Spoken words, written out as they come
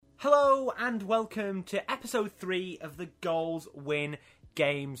Hello and welcome to episode 3 of the Goals Win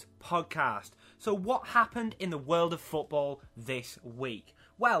Games podcast. So what happened in the world of football this week?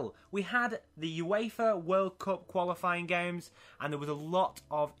 Well, we had the UEFA World Cup qualifying games and there was a lot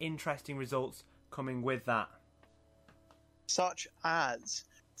of interesting results coming with that. Such as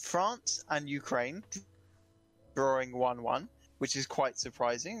France and Ukraine drawing 1-1, which is quite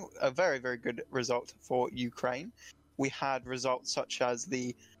surprising. A very, very good result for Ukraine. We had results such as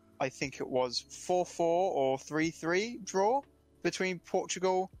I think it was 4-4 or 3-3 draw between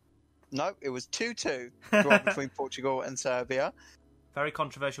Portugal. No, it was 2-2 draw between Portugal and Serbia. Very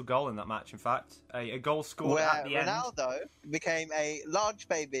controversial goal in that match, in fact. A goal scored where at the Ronaldo became a large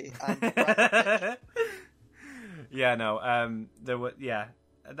baby. And end. There were,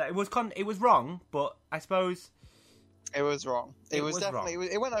 it was wrong, but I suppose it was wrong. It was definitely wrong.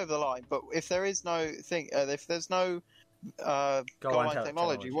 It went over the line. But if there is no thing, if there's no goal line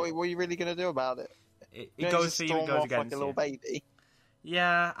technology, what are you really going to do about it? It goes for you, it goes against like a little baby.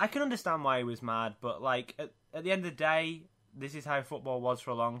 Yeah, I can understand why he was mad, but like at the end of the day, this is how football was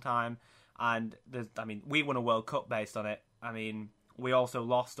for a long time, and we won a World Cup based on it. I mean, we also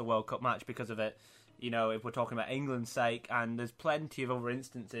lost a World Cup match because of it. You know, if we're talking about England's sake, and there's plenty of other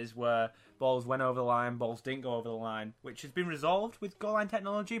instances where balls went over the line, balls didn't go over the line, which has been resolved with goal line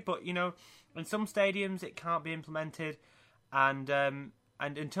technology. But you know, in some stadiums it can't be implemented, and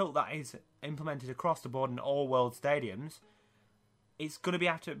until that is implemented across the board in all world stadiums, it's going to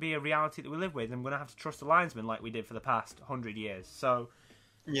have to be a reality that we live with, and we're going to have to trust the linesman like we did for the past 100 years. So,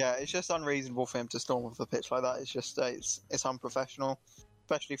 yeah, it's just unreasonable for him to storm off the pitch like that. It's just it's unprofessional,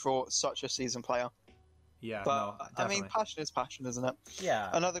 especially for such a seasoned player. Yeah, but no, I mean, passion is passion, isn't it? Yeah.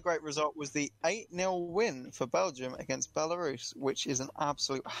 Another great result was the 8-0 win for Belgium against Belarus, which is an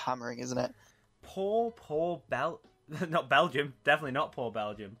absolute hammering, isn't it? Not Belgium, definitely not poor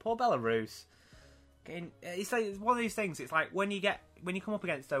Belgium. Poor Belarus. It's one of these things. It's like when you come up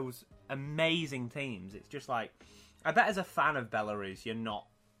against those amazing teams, it's just like, I bet as a fan of Belarus, you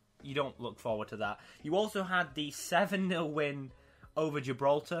don't look forward to that. You also had the 7-0 win over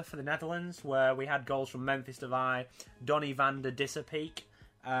Gibraltar for the Netherlands, where we had goals from Memphis Depay, Donny van der Disserpeek,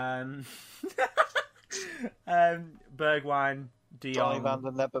 Bergwijn, De Jong, Donny van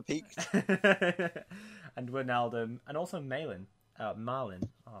der Disserpeek, and Wijnaldum, and also Marlin,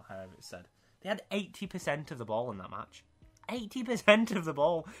 however it's said. They had 80% of the ball in that match. 80% of the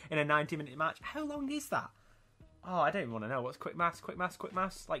ball in a 90-minute match. How long is that? Oh, I don't even want to know. What's quick maths?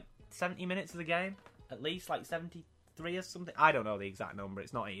 Like 70 minutes of the game? At least, like 73 or something? I don't know the exact number.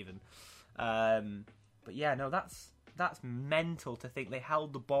 It's not even. But yeah, no, that's mental to think they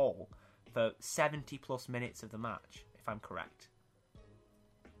held the ball for 70-plus minutes of the match, if I'm correct.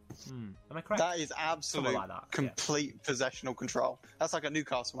 Am I correct? That is absolute, like that, complete possessional control. That's like a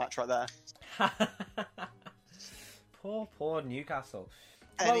Newcastle match right there. Poor Newcastle.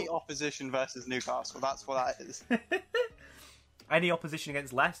 Any opposition versus Newcastle, that's what that is. Any opposition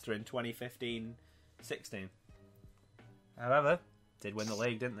against Leicester in 2015-16. However, did win the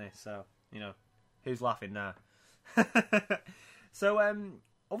league, didn't they? So, who's laughing now? So,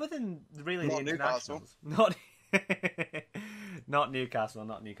 other than really not the internationals... Not Newcastle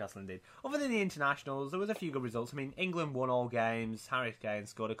indeed. Other than the internationals, there was a few good results. I mean, England won all games. Harry Kane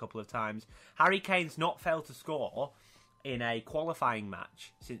scored a couple of times. Harry Kane's not failed to score in a qualifying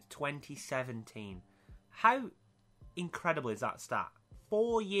match since 2017. How incredible is that stat?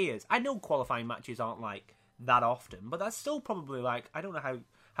 4 years. I know qualifying matches aren't like that often, but that's still probably like, I don't know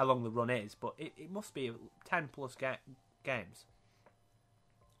how long the run is, but it must be 10 plus games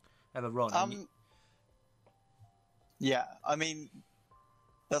of a run. Yeah, I mean,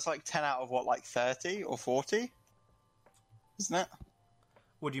 that's like 10 out of 30 or 40? Isn't it?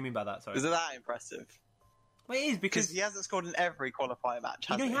 What do you mean by that, sorry? Is it that impressive? Well, it is, because he hasn't scored in every qualifier match,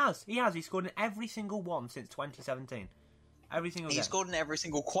 has he? He has. He scored in every single one since 2017. Every single game. He scored in every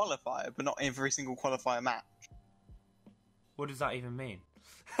single qualifier, but not every single qualifier match. What does that even mean?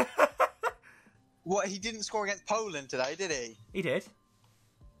 What, he didn't score against Poland today, did he? He did.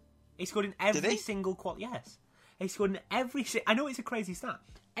 He scored in every single yes. He scored in every... I know it's a crazy stat.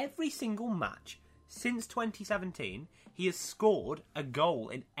 Every single match since 2017, he has scored a goal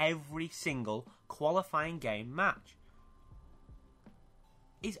in every single qualifying game match.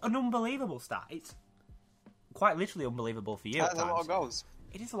 It's an unbelievable stat. It's quite literally unbelievable for you. That's a lot of goals.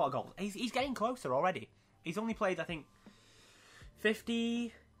 It is a lot of goals. He's getting closer already. He's only played, I think,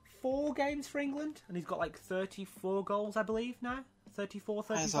 54 games for England, and he's got like 34 goals, I believe, now. 34,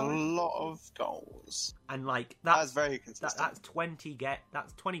 35. That's a lot of goals. And like that's very consistent. That's 20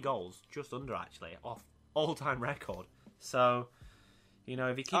 goals, just under actually, off all-time record. So, You know,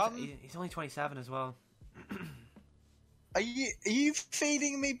 if he keeps, he's only 27 as well. Are you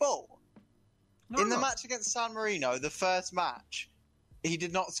feeding me bull? No, In the match against San Marino, the first match, he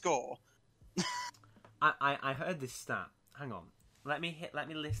did not score. I heard this stat. Hang on. Let me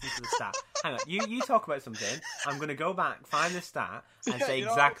listen to the stat. Hang on. You talk about something. I'm going to go back, find the stat, and say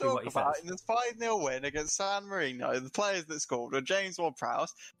exactly what he says. In this 5-0 win against San Marino, the players that scored were James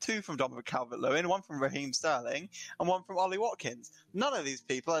Ward-Prowse, 2 from Dominic Calvert-Lewin, 1 from Raheem Sterling, and 1 from Ollie Watkins. None of these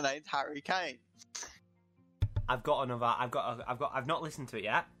people are named Harry Kane. I've not listened to it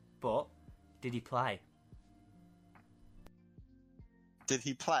yet, but did he play? Did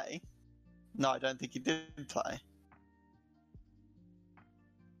he play? No, I don't think he did play.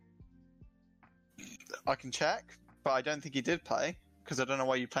 I can check, but I don't think he did play, because I don't know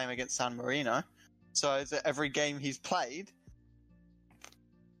why you play him against San Marino. So is it every game he's played?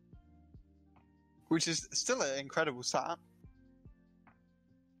 Which is still an incredible stat.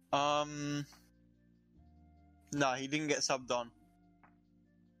 No, he didn't get subbed on.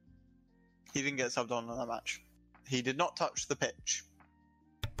 He didn't get subbed on that match. He did not touch the pitch.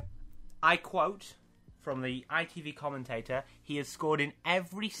 I quote from the ITV commentator, he has scored in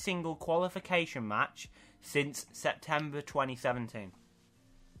every single qualification match since September 2017.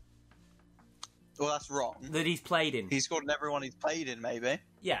 Well, that's wrong. That he's played in. He's scored in every one he's played in, maybe.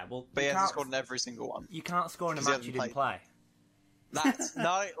 Yeah, well... But he hasn't scored in every single one. You can't score in a match you didn't play. That's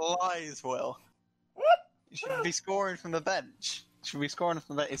no lies, Will. You should be scoring from the bench.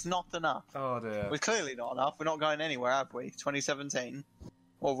 It's not enough. Oh, dear. We're clearly not enough. We're not going anywhere, have we? 2017.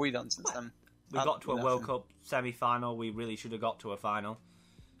 What have we done since then? We got to a World Cup semi-final. We really should have got to a final.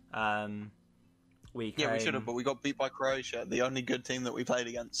 We should have, but we got beat by Croatia, the only good team that we played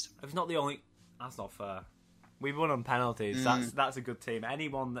against. It's not the only... That's not fair. We won on penalties. That's a good team.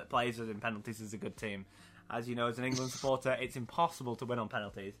 Anyone that plays us in penalties is a good team. As you know, as an England supporter, it's impossible to win on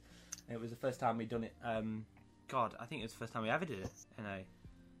penalties. It was the first time we'd done it. God, I think it was the first time we ever did it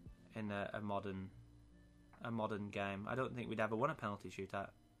in a modern game. I don't think we'd ever won a penalty shootout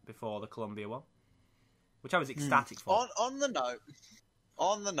before the Colombia one, which I was ecstatic for. On the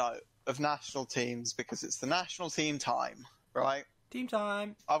note of national teams, because it's the national team time, right? Team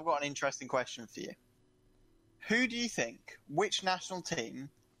time. I've got an interesting question for you. Who do you think, which national team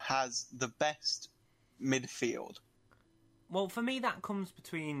has the best midfield? Well, for me, that comes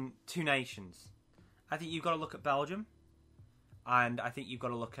between two nations. I think you've got to look at Belgium, and I think you've got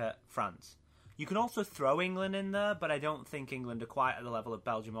to look at France. You can also throw England in there, but I don't think England are quite at the level of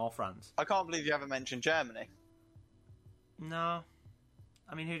Belgium or France. I can't believe you haven't mentioned Germany. No.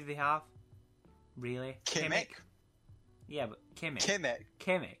 I mean, who do they have? Really? Kimmich? Yeah, but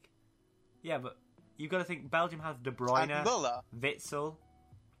Kimmich. Yeah, but you've got to think Belgium has De Bruyne, and Müller. Witsel.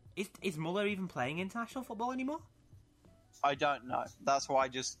 Is Müller even playing international football anymore? I don't know. That's why I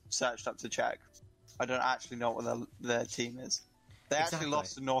just searched up to check. I don't actually know what their team is. They actually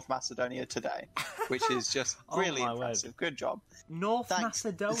lost to North Macedonia today, which is just really impressive. Word. Good job.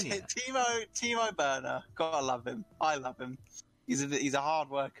 Macedonia? Timo Werner. Gotta love him. I love him. He's a hard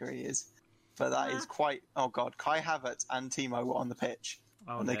worker, he is. But that is quite... Oh, God. Kai Havertz and Timo were on the pitch,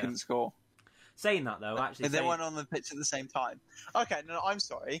 and they couldn't score. Saying that, though, actually... They weren't on the pitch at the same time. Okay, no, I'm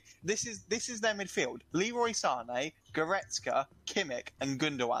sorry. This is their midfield. Leroy Sané, Goretzka, Kimmich, and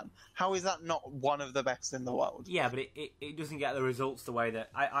Gundogan. How is that not one of the best in the world? Yeah, but it doesn't get the results the way that...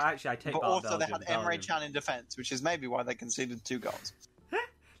 I take But also Belgium, they had Emre Can in defence, which is maybe why they conceded 2 goals.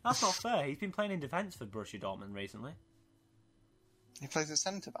 That's not fair. He's been playing in defence for Borussia Dortmund recently. He plays at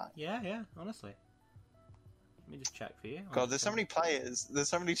centre-back. Yeah, honestly. Let me just check for you. God, there's so many players. There's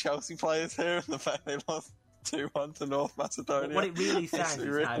so many Chelsea players here, and the fact they lost 2-1 to North Macedonia. What it really says is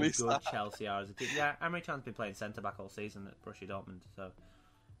really how good sad. Chelsea are as a team. Yeah, Emre Can's been playing centre-back all season at Borussia Dortmund, so...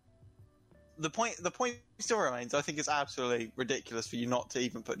 The point still remains, I think it's absolutely ridiculous for you not to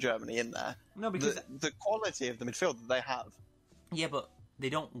even put Germany in there. No, because... The quality of the midfield that they have. Yeah, but... They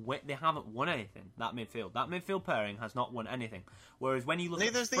haven't won anything, that midfield. That midfield pairing has not won anything. Whereas when you look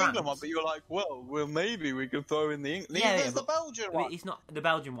Neither's at the France, England one, but you're like, well, maybe we could throw in the England. Neither's the Belgian one. It's not the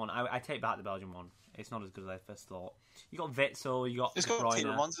Belgian one. I take back the Belgian one. It's not as good as I first thought. You got Witsel, you got It's De got Bruyne.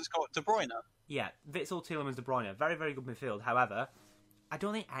 Tielemans, it's got De Bruyne. Yeah, Witsel, Tielemans, De Bruyne. Very, very good midfield. However, I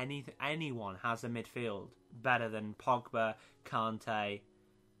don't think anyone has a midfield better than Pogba, Kante,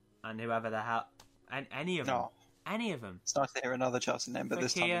 and whoever the hell... And any of them. No. Any of them. It's nice to hear another Chelsea name, but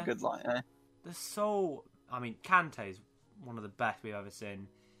this time a good line, eh? They're so... I mean, Kante's one of the best we've ever seen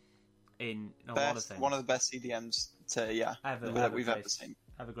in a lot of things. One of the best CDMs we've ever seen.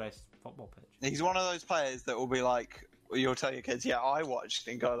 Ever graced football pitch. He's one of those players that will be like, you'll tell your kids, yeah, I watched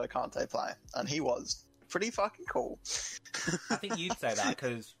N'Golo Kante play, and he was pretty fucking cool. I think you'd say that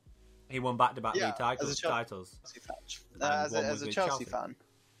because he won back-to-back league titles. As a Chelsea fan.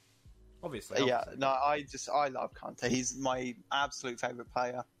 Obviously. Yeah, no, I love Kante. He's my absolute favourite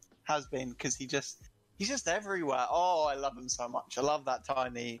player. Has been, because he's just everywhere. Oh, I love him so much. I love that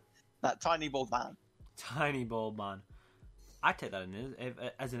tiny bald man. Tiny bald man. I'd take that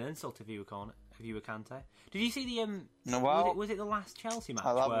as an insult if you were Kante. Did you see the was it the last Chelsea match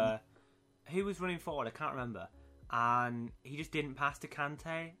where who was running forward? I can't remember. And he just didn't pass to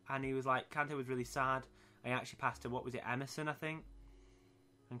Kante, and he was like, Kante was really sad. And he actually passed to, what was it, Emerson, I think?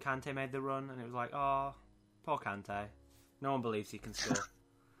 And Kante made the run, and it was like, oh, poor Kante. No one believes he can score.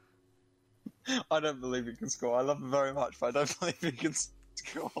 I don't believe he can score. I love him very much, but I don't believe he can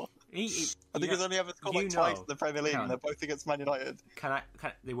score. I think he's only ever scored twice in the Premier League, and they're both against Man United.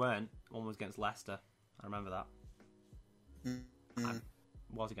 They weren't. One was against Leicester. I remember that. Mm-hmm. It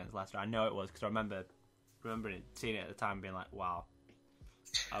was against Leicester. I know it was, because I remember seeing it at the time and being like, wow.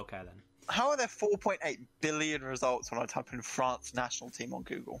 Okay, then. How are there 4.8 billion results when I type in France national team on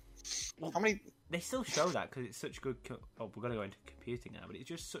Google? How many? They still show that because it's such good... we're going to go into computing now, but it's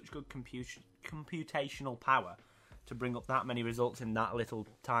just such good computational power to bring up that many results in that little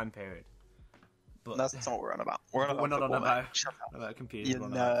time period. But that's not what we're on about. We're not on about computers. You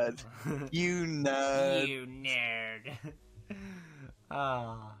nerd. You nerd. You nerd.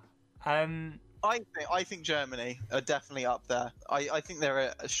 I think Germany are definitely up there. I think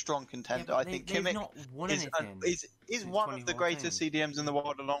they're a strong contender. I think Kimmich not won anything is one of the greatest CDMs in the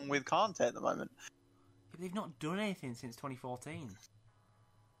world, along with Kante at the moment. But they've not done anything since 2014.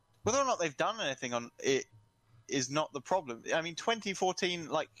 Whether or not they've done anything on it is not the problem. I mean, 2014,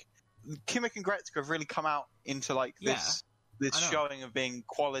 like, Kimmich and Goretzka have really come out into this showing of being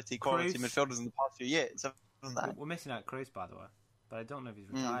quality Kroos, midfielders in the past few years. We're missing out Kroos, by the way. But I don't know if he's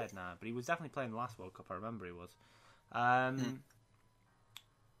retired now. But he was definitely playing the last World Cup. I remember he was.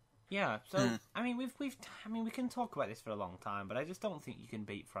 Yeah. So I mean, we can talk about this for a long time, but I just don't think you can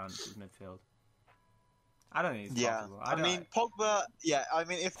beat France's midfield. I don't think it's possible. I mean, Pogba. Yeah, I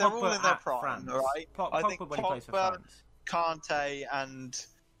mean, if they're all in their prime, France. right? I think when he plays for France. Kante, and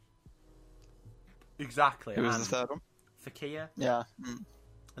exactly. Who was the third one? Fekir. Yeah.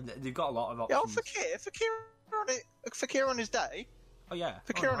 And they've got a lot of options. Yeah, Fekir on his day. Oh yeah,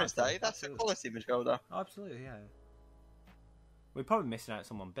 Fekir on his day. That's a quality midfielder. Absolutely, yeah. We're probably missing out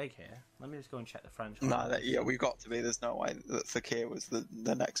someone big here. Let me just go and check the French. We've got to be. There's no way that Fekir was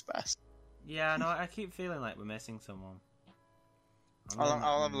the next best. Yeah, no, I keep feeling like we're missing someone.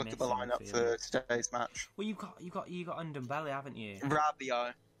 I'll have a look at the lineup for today's match. Well, you got Ndombele, haven't you?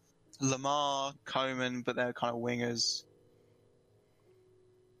 Rabiot, Lamar, Coman, but they're kind of wingers.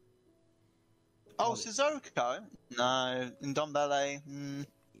 Oh, Sissoko? No. Ndombele.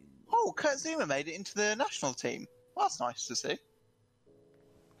 Oh, Kurt Zouma made it into the national team. Well, that's nice to see.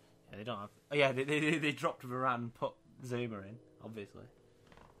 Yeah, they don't have... Oh, yeah, they dropped Varane and put Zouma in, obviously.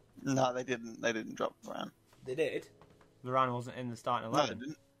 No, they didn't. They didn't drop Varane. They did? Varane wasn't in the starting 11? No, they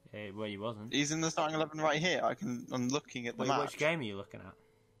didn't. Yeah, well, he wasn't. He's in the starting 11 right here. I'm looking at the match. Which game are you looking at?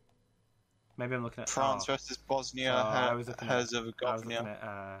 Maybe I'm looking at... France versus Bosnia, Herzegovina. I was looking at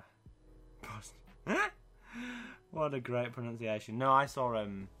Bosnia. What a great pronunciation. No, I was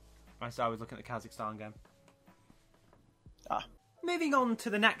looking at the Kazakhstan game. Moving on to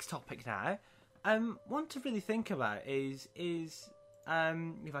the next topic now. One to really think about is if I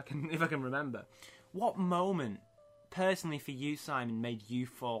can remember, what moment personally for you, Simon, made you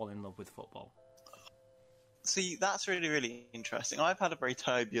fall in love with football? See, that's really, really interesting. I've had a very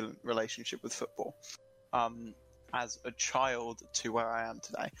turbulent relationship with football. As a child to where I am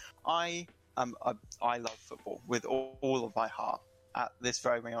today, I love football with all of my heart at this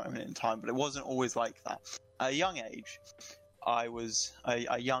very moment in time, but it wasn't always like that. At a young age, I was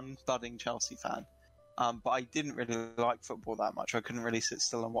a young, budding Chelsea fan, but I didn't really like football that much. I couldn't really sit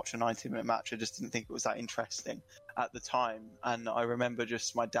still and watch a 90-minute match. I just didn't think it was that interesting at the time, and I remember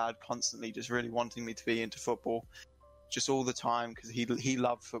just my dad constantly just really wanting me to be into football just all the time, because he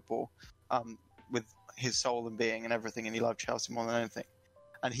loved football with his soul and being and everything, and he loved Chelsea more than anything.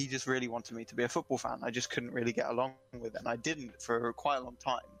 And he just really wanted me to be a football fan. I just couldn't really get along with it. And I didn't for quite a long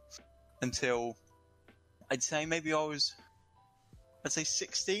time. Until, I'd say maybe I was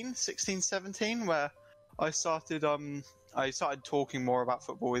 16, 17, where I started talking more about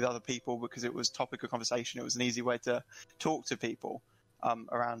football with other people, because it was topic of conversation. It was an easy way to talk to people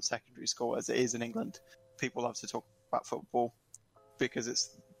around secondary school, as it is in England. People love to talk about football because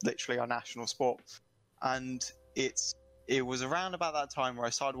it's literally our national sport. And it was around about that time where I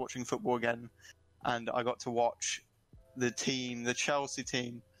started watching football again, and I got to watch the Chelsea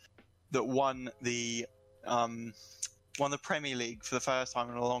team that won the won the Premier League for the first time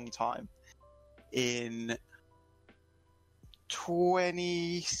in a long time in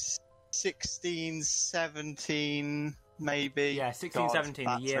 2016, 17, maybe. Yeah, 16, 17,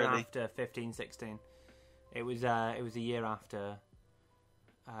 the year after 15, 16. It was a year after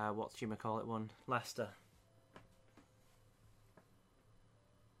whatchamacallit won, Leicester.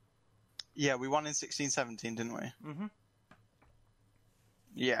 Yeah, we won in 16, 17, didn't we? Mm-hmm.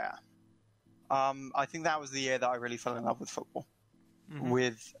 Yeah. I think that was the year that I really fell in love with football. Mm-hmm.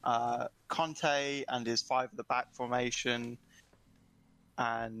 With Conte and his 5 at the back formation,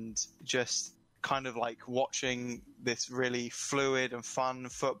 and just kind of like watching this really fluid and fun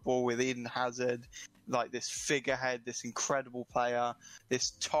football with Eden Hazard, like this figurehead, this incredible player,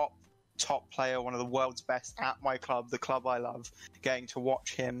 this top player, one of the world's best at my club, the club I love, getting to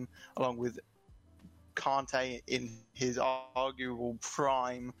watch him along with Kante in his arguable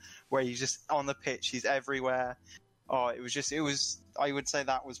prime, where he's just on the pitch, he's everywhere. Oh, it was I would say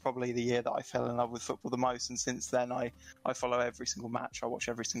that was probably the year that I fell in love with football the most, and since then I follow every single match, I watch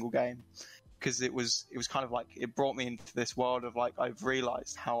every single game, because it was kind of like, it brought me into this world of like, I've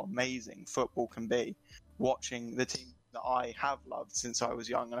realised how amazing football can be, watching the team that I have loved since I was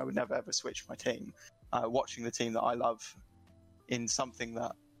young, and I would never ever switch my team, watching the team that I love in something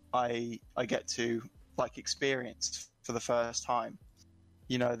that I get to like experience for the first time.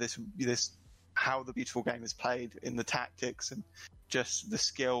 You know, this how the beautiful game is played in the tactics and just the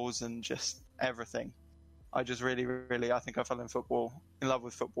skills and just everything. I just really, I think I fell in love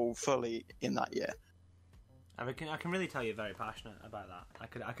with football fully in that year. I can really tell you're very passionate about that.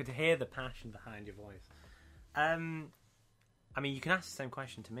 I could hear the passion behind your voice. I mean, you can ask the same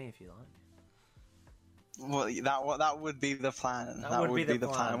question to me if you like. Well, that would be the plan. That would be the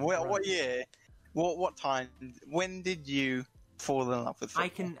plan. What year? What time? When did you fall in love with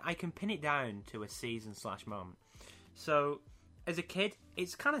football? I can pin it down to a season/moment. So, as a kid,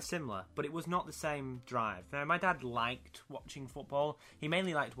 it's kind of similar, but it was not the same drive. Now, my dad liked watching football. He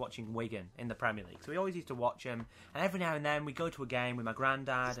mainly liked watching Wigan in the Premier League, so we always used to watch him. And every now and then, we'd go to a game with my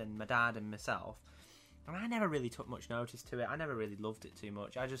granddad and my dad and myself. And I never really took much notice to it. I never really loved it too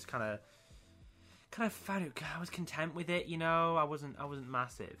much. I just kind of found it. I was content with it, you know. I wasn't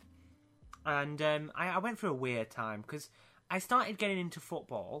massive. And I went through a weird time because I started getting into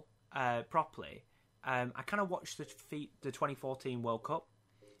football properly. I kind of watched the 2014 World Cup,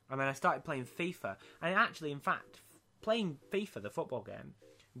 and then I started playing FIFA. And actually, in fact, playing FIFA, the football game,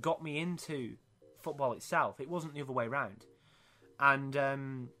 got me into football itself. It wasn't the other way around. And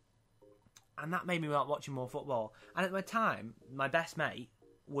that made me like watching more football. And at the time, my best mate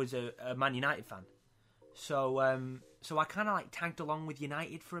was a Man United fan. So I kind of like tagged along with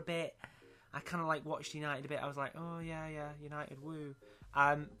United for a bit. I kind of like watched United a bit. I was like, oh yeah, United, woo.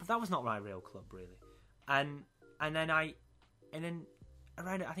 But that was not my real club, really. And then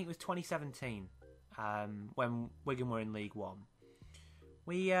around, I think it was 2017, when Wigan were in League One.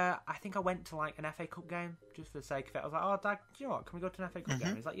 I think I went to like an FA Cup game just for the sake of it. I was like, oh Dad, do you know what? Can we go to an FA Cup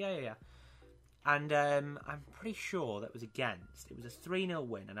game? He's like, yeah. And I'm pretty sure it was a 3-0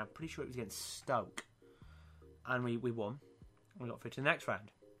 win, and I'm pretty sure it was against Stoke. And we won. We got through to the next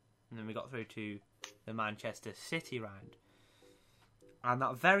round. And then we got through to the Manchester City round. And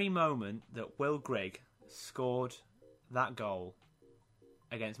that very moment that Will Grigg scored that goal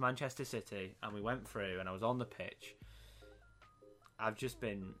against Manchester City, and we went through, and I was on the pitch, I've just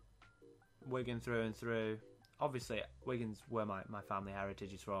been Wigan through and through. Obviously, Wigan's where my family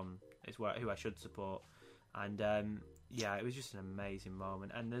heritage is from. It's who I should support. And it was just an amazing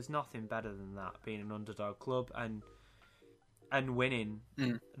moment. And there's nothing better than that, being an underdog club and winning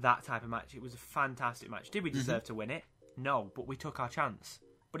that type of match. It was a fantastic match. Did we deserve to win it? No, but we took our chance.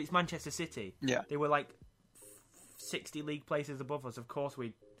 But it's Manchester City. Yeah, they were like 60 league places above us. Of course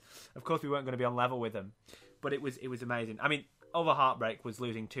we weren't going to be on level with them. But it was amazing. I mean, other heartbreak was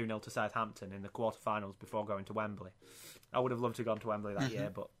losing 2-0 to Southampton in the quarterfinals before going to Wembley. I would have loved to have gone to Wembley that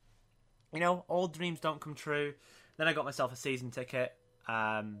year, but you know, all dreams don't come true. Then I got myself a season ticket.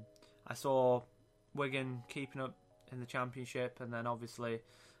 I saw Wigan keeping up in the Championship, and then obviously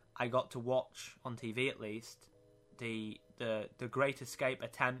I got to watch on TV at least the Great Escape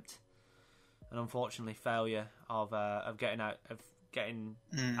attempt, and unfortunately failure of getting out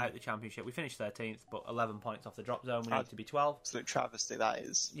the Championship. We finished 13th, but 11 points off the drop zone. We need to be 12. Absolute travesty that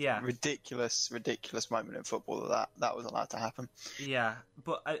is. Yeah, ridiculous moment in football that was allowed to happen. Yeah,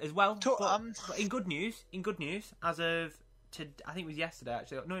 but as well. But in good news, as of I think it was yesterday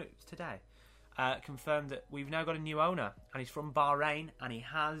actually. No, it was today. Confirmed that we've now got a new owner, and he's from Bahrain, and he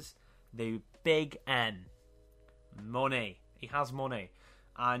has the big M. Money. He has money.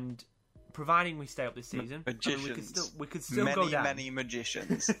 And providing we stay up this season, magicians. we could still many, go down. many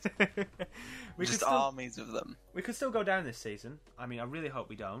magicians. Just armies of them. We could still go down this season. I mean, I really hope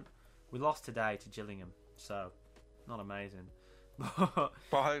we don't. We lost today to Gillingham, so not amazing. But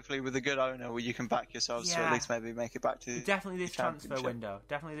hopefully, with a good owner, you can back yourselves to at least maybe make it back to definitely this transfer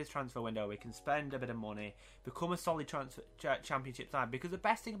window. We can spend a bit of money, become a solid championship side. Because the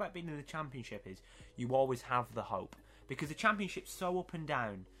best thing about being in the championship is you always have the hope. Because the championship's so up and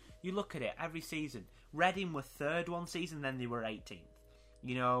down. You look at it every season. Reading were third one season, then they were 18th.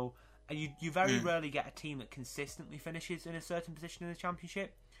 You know, and you very rarely get a team that consistently finishes in a certain position in the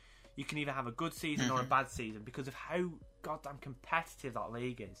championship. You can either have a good season or a bad season because of how goddamn competitive that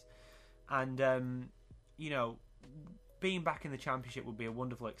league is. And, you know, being back in the championship would be a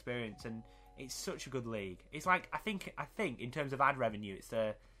wonderful experience. And it's such a good league. It's like, I think in terms of ad revenue, it's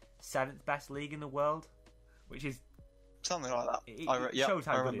the 7th best league in the world, which is something like that. It shows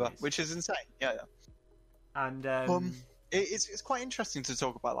how good it is. Which is insane. Yeah. And it's quite interesting to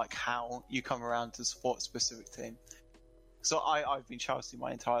talk about like how you come around to support a specific team. So I've been Chelsea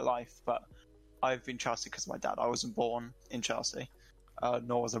my entire life, but I've been Chelsea because of my dad. I wasn't born in Chelsea,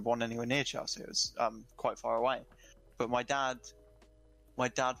 nor was I born anywhere near Chelsea. It was quite far away. But my dad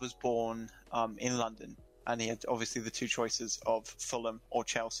was born in London, and he had obviously the two choices of Fulham or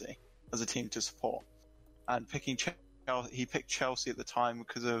Chelsea as a team to support. And he picked Chelsea at the time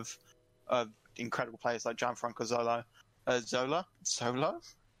because of incredible players like Gianfranco Zola. Zolo. Just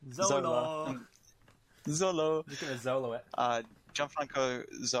gonna Zolo it. Gianfranco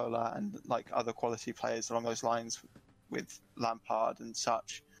Zola and like other quality players along those lines with Lampard and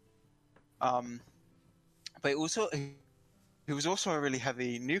such. But he was also a really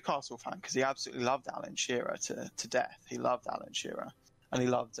heavy Newcastle fan because he absolutely loved Alan Shearer to death. He loved Alan Shearer, and he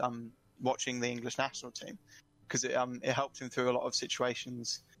loved watching the English national team because it helped him through a lot of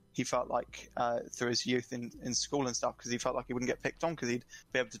situations. He felt like through his youth in school and stuff because he felt like he wouldn't get picked on because he'd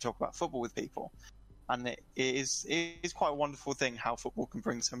be able to talk about football with people. And it is quite a wonderful thing how football can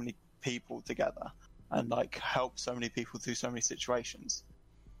bring so many people together and like help so many people through so many situations.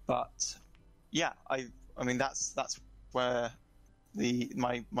 But yeah, I mean that's where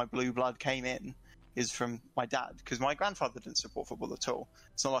my blue blood came in, is from my dad, because my grandfather didn't support football at all.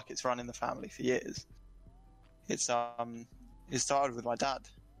 It's not like it's run in the family for years. It started with my dad.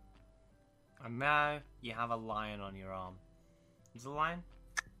 And now you have a lion on your arm. Is it a lion?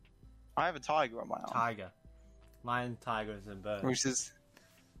 I have a tiger on my arm. Tiger. Lion, tigers, and birds.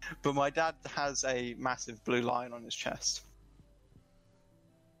 But my dad has a massive blue lion on his chest.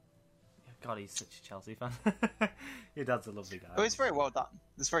 God, he's such a Chelsea fan. Your dad's a lovely guy. Oh, it's very well done.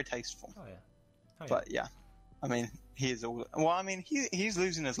 It's very tasteful. Oh, yeah. But yeah, I mean, he is all... Well, I mean, he's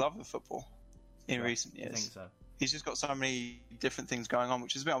losing his love of football in recent years. I think so. He's just got so many different things going on,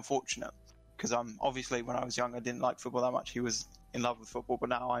 which is a bit unfortunate. Because obviously, when I was young, I didn't like football that much. He was in love with football, but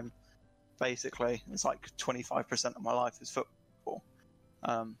now I'm basically, it's like 25% of my life is football.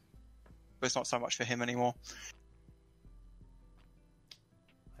 But it's not so much for him anymore.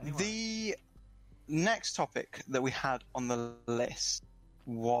 Anyway. The next topic that we had on the list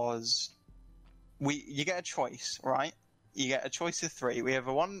was you get a choice, right? You get a choice of 3. We have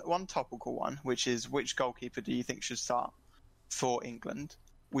a one topical one, which is which goalkeeper do you think should start for England?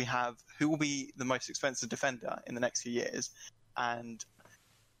 We have who will be the most expensive defender in the next few years, and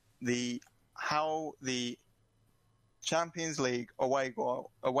how the Champions League away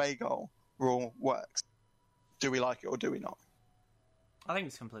goal rule works. Do we like it or do we not? I think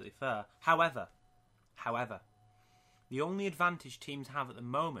it's completely fair. However, the only advantage teams have at the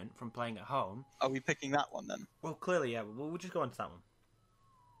moment from playing at home... Are we picking that one then? Well, clearly, yeah. We'll just go on to that one.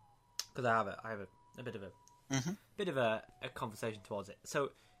 Because I have a bit of a conversation towards it. So,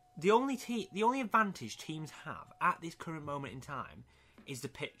 the only advantage teams have at this current moment in time is the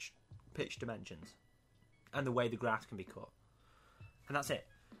pitch dimensions and the way the grass can be cut. And that's it.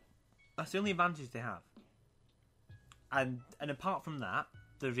 That's the only advantage they have. And apart from that,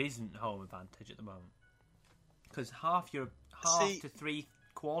 there isn't home advantage at the moment. Because half to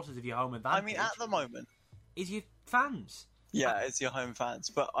 3/4 of your home advantage... I mean, at the moment... is your fans. Yeah, it's your home fans.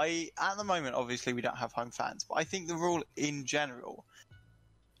 But at the moment, obviously, we don't have home fans. But I think the rule in general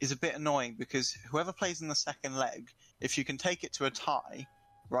is a bit annoying because whoever plays in the second leg, if you can take it to a tie,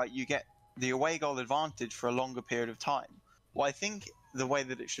 right, you get the away goal advantage for a longer period of time. Well, I think the way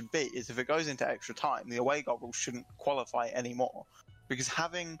that it should be is if it goes into extra time, the away goal rule shouldn't qualify anymore. Because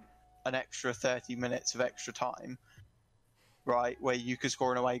having an extra 30 minutes of extra time, right, where you could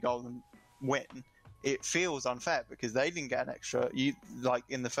score an away goal and win, it feels unfair because they didn't get an extra... like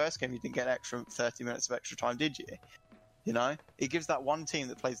in the first game, you didn't get an extra 30 minutes of extra time, did you? You know, it gives that one team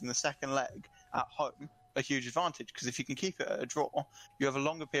that plays in the second leg at home a huge advantage, because if you can keep it at a draw, you have a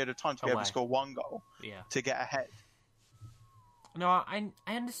longer period of time to be able to score one goal to get ahead. No, I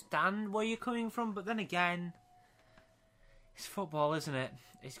understand where you're coming from, but then again, it's football, isn't it?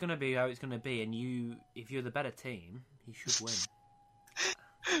 It's going to be how it's going to be, and if you're the better team, you should win.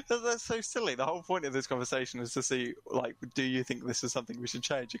 That's so silly. The whole point of this conversation is to see, like, do you think this is something we should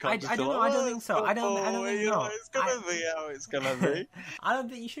change? You can't just I don't know. I don't think so. I don't think so. It's going to be how it's going to be. I don't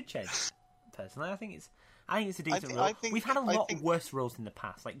think you should change. Personally, I think it's a decent rule. We've had a lot worse rules in the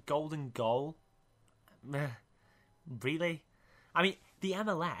past, like golden goal. Really? I mean, the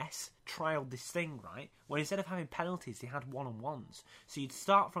MLS trialled this thing, right? Where instead of having penalties, they had one-on-ones. So you'd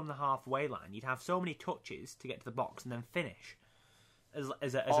start from the halfway line. You'd have so many touches to get to the box and then finish. As a way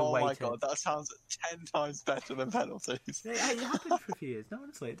to... Oh my god, that sounds 10 times better than penalties. It happened for a few years. No,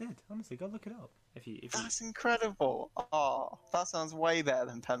 honestly, it did. Honestly, go look it up. That's incredible. Oh, that sounds way better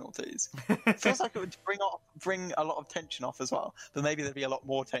than penalties. Feels like it would bring a lot of tension off as well. But maybe there'd be a lot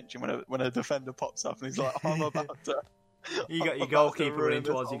more tension when a defender pops up and he's like, I'm about to... You got your goalkeeper running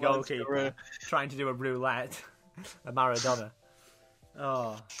towards your goalkeeper, trying to do a roulette, a Maradona.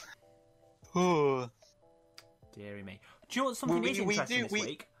 Oh. Deary me. Do you know what something is interesting this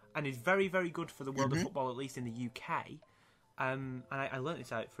week? And is very, very good for the world of football, at least in the UK. And I learnt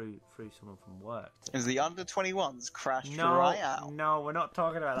this out through someone from work. Is the under-21s crashed right out? No, we're not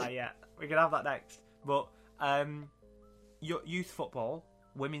talking about that yet. We can have that next. But youth football,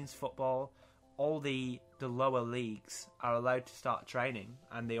 women's football, all the lower leagues are allowed to start training,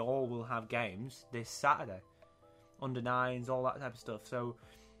 and they all will have games this Saturday. Under-9s, all that type of stuff. So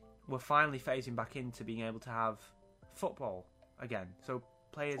we're finally phasing back into being able to have football again. So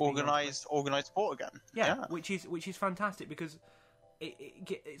players organised sport again. Yeah, which is fantastic, because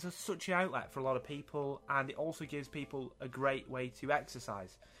it's such an outlet for a lot of people, and it also gives people a great way to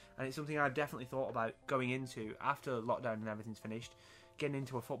exercise. And it's something I've definitely thought about going into after lockdown and everything's finished, getting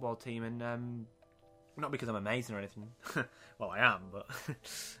into a football team. And not because I'm amazing or anything. Well, I am, but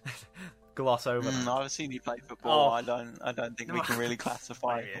gloss over that. I've seen you play football. I don't think we can really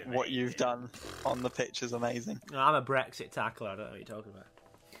classify what you've done on the pitch as amazing. I'm a Brexit tackler. I don't know what you're talking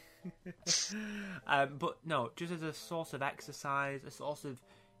about. But no, just as a source of exercise, a source of,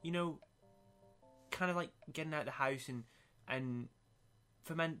 kind of like getting out of the house and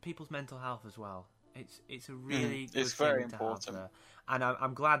for people's mental health as well. It's a really good it's very important. And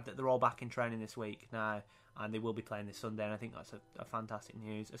I'm glad that they're all back in training this week now, and they will be playing this Sunday. And I think that's a fantastic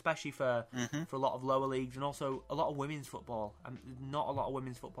news, especially for a lot of lower leagues, and also a lot of women's football. Not a lot of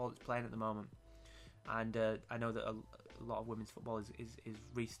women's football that's playing at the moment, and I know that a lot of women's football is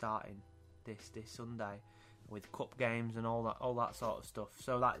restarting this Sunday with cup games and all that sort of stuff.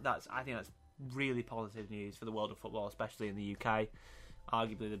 So I think that's really positive news for the world of football, especially in the UK,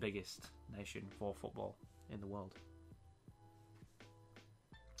 arguably the biggest nation for football in the world.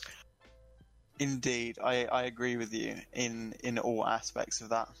 Indeed, I agree with you in all aspects of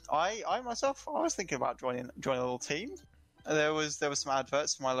that. I myself, I was thinking about joining a little team. There was some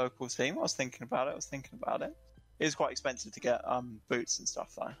adverts for my local team. I was thinking about it. It is quite expensive to get boots and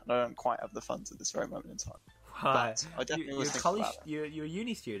stuff though. And I don't quite have the funds at this very moment in time. But I definitely was thinking about it. You're a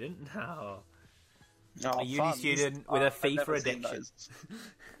uni student? No. A uni student with a FIFA addiction.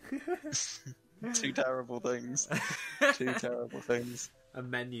 Two terrible things. A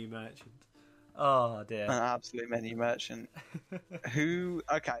menu merchant. Oh dear. An absolute menu merchant.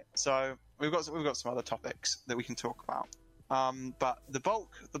 Okay, so we've got some other topics that we can talk about. But the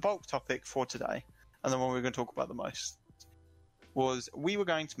bulk topic for today, and the one we're going to talk about the most, was we were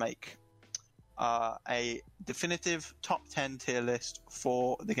going to make a definitive top 10 tier list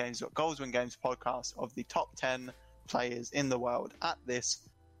for the Goals Win Games podcast of the top 10 players in the world at this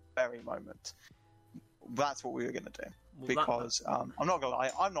very moment. That's what we were going to do. Because I'm not going to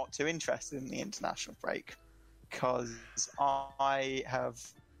lie, I'm not too interested in the international break, because I have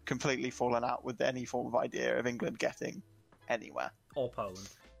completely fallen out with any form of idea of England getting anywhere. Or Poland.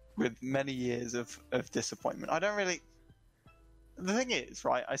 With many years of disappointment. I don't really... The thing is,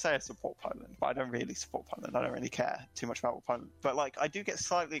 right, I say I support Poland, but I don't really support Poland. I don't really care too much about Poland. But, I do get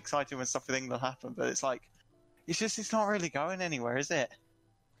slightly excited when stuff with England happens, but it's it's not really going anywhere, is it?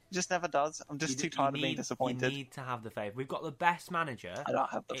 It just never does. I'm just too tired of being disappointed. You need to have the faith. We've got the best manager. I don't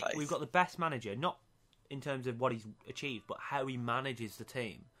have the faith. We've got the best manager, not in terms of what he's achieved, but how he manages the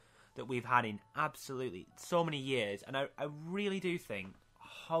team that we've had in absolutely so many years. And I really do think,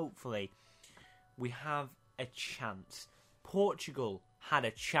 hopefully, we have a chance. Portugal had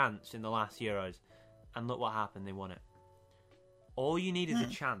a chance in the last Euros, and look what happened. They won it. All you need is a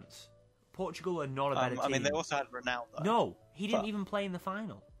chance. Portugal are not a better team. I mean, they also had Ronaldo. No, he didn't even play in the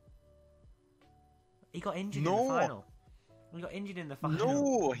final. He got injured in the final. He got injured in the final.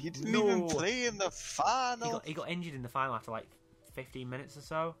 No, he didn't even play in the final. He got injured in the final after like 15 minutes or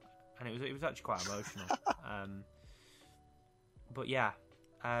so, and it was actually quite emotional. But yeah,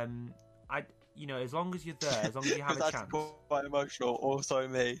 as long as you're there, as long as you have a That's chance. quite emotional. Also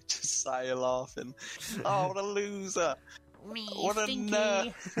me, just sat laughing. Oh, what a loser! What a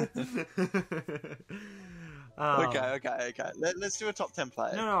nerd! Okay. Let's do a top 10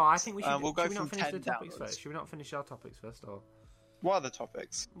 player. No, I think we should. We'll go should we from not finish 10 the topics downwards. first? Should we not finish our topics first, or? What are the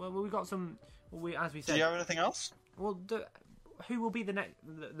topics? Well, we got some. As we said. Do you have anything else? Well, who will be the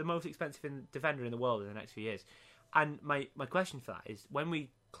most expensive defender in the world in the next few years? And my question for that is, when we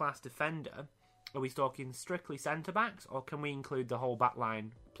class defender, are we talking strictly centre backs, or can we include the whole back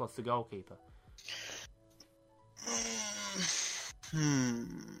line plus the goalkeeper?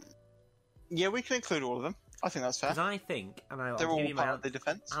 Yeah, we can include all of them. I think that's fair. Because I think, and they're all part of the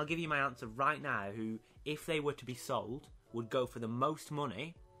defence. I'll give you my answer right now. Who, if they were to be sold, would go for the most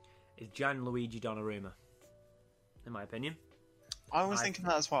money, is Gianluigi Donnarumma. In my opinion, I was thinking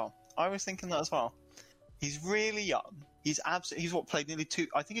that as well. He's really young. He's played nearly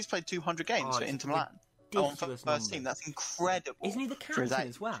I think he's played 200 games for Inter Milan. On first team. That's incredible. Isn't he the captain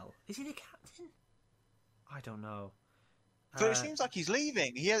as well? Is he the captain? I don't know. But it seems like he's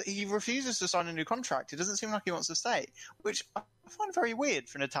leaving. He refuses to sign a new contract. It doesn't seem like he wants to stay, which I find very weird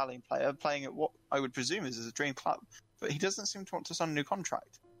for an Italian player playing at what I would presume is a dream club. But he doesn't seem to want to sign a new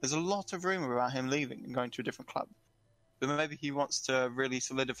contract. There's a lot of rumour about him leaving and going to a different club. But maybe he wants to really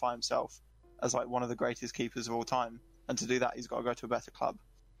solidify himself as like one of the greatest keepers of all time. And to do that, he's got to go to a better club.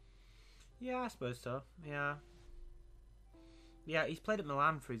 Yeah, I suppose so. Yeah, he's played at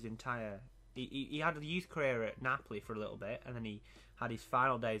Milan for his entire... He had a youth career at Napoli for a little bit, and then he had his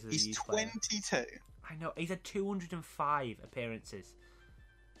final days as a youth player. He's 22. I know. He's had 205 appearances.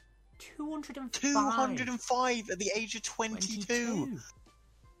 205? 205 at the age of 22.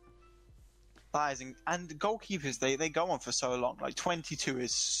 That is, and goalkeepers, they go on for so long. Like, 22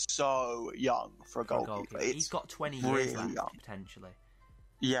 is so young for a goalkeeper. He's got 20 years left, potentially.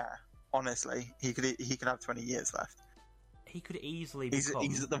 Yeah, honestly. He could have 20 years left. He could easily become...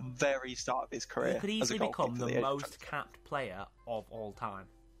 He's at the very start of his career. He could easily become the most capped player of all time.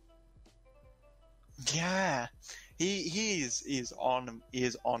 Yeah. He is on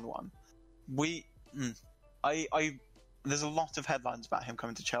one. There's a lot of headlines about him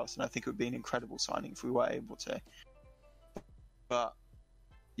coming to Chelsea, and I think it would be an incredible signing if we were able to. But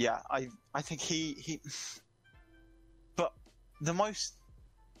yeah, I think he but the most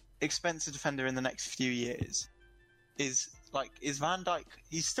expensive defender in the next few years is Van Dijk.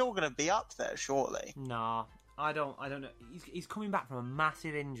 He's still going to be up there, surely. Nah, I don't know. He's coming back from a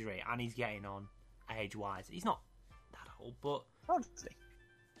massive injury, and he's getting on age-wise. He's not that old, but how old is he?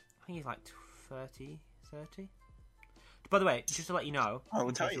 I think he's like 30. By the way, just to let you know, I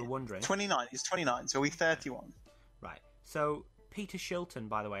will tell you you. Were wondering, 29. He's 29, so he's 31. Right. So Peter Shilton,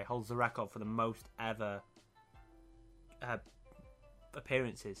 by the way, holds the record for the most ever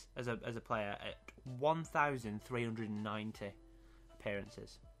appearances as a player at 1,390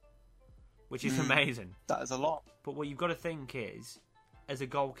 appearances, which is amazing. That is a lot. But what you've got to think is, as a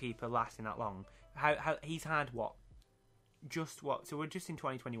goalkeeper lasting that long, how he's had what? So we're just in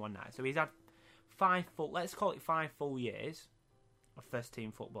 2021 now. So he's had 5 full years of first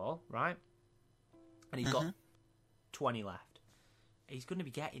team football, right? And he's got 20 left. He's going to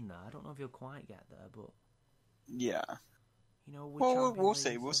be getting there. I don't know if he'll quite get there, but yeah. We'll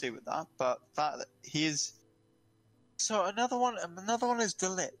see. We'll see with that. But that he is. So another one is De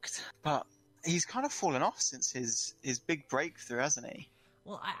Ligt, but he's kind of fallen off since his big breakthrough, hasn't he?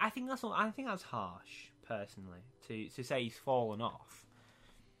 Well, I think that's harsh, personally, to say he's fallen off.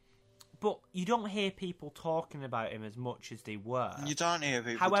 But you don't hear people talking about him as much as they were. You don't hear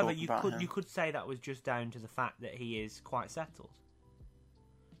people. However, talking about him. you could say that was just down to the fact that he is quite settled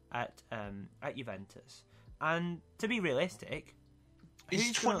at Juventus. And to be realistic,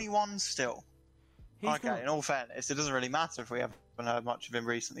 he's 21 still. Okay, in all fairness, it doesn't really matter if we haven't heard much of him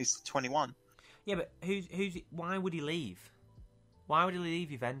recently. He's 21. Yeah, but why would he leave? Why would he leave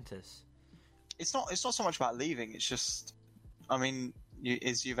Juventus? It's not so much about leaving. It's just, I mean,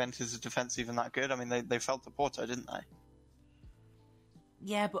 is Juventus' defence even that good? I mean, they fell to Porto, didn't they?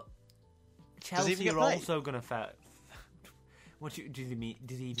 Yeah, but Chelsea are also going to fail. What does he mean?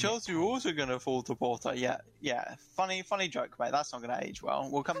 Chelsea are also going to fall to Porto. Yeah. Funny joke, mate. That's not going to age well.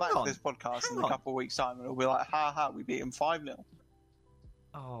 We'll come back to this podcast in a couple of weeks' time, and it'll be like, ha, we beat him 5-0.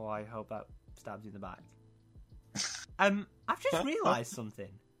 Oh, I hope that stabs you in the back. I've just realised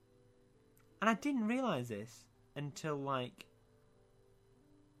something. And I didn't realise this until, like...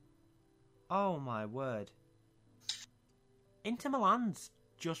 Oh, my word. Inter Milan's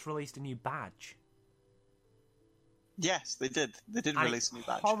just released a new badge. Yes, they did. They did And release it's a new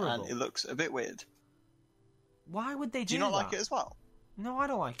badge, horrible. and it looks a bit weird. Why would they do that? Do you not like it as well? No, I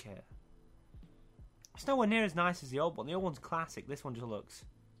don't like it. It's nowhere near as nice as the old one. The old one's classic. This one just looks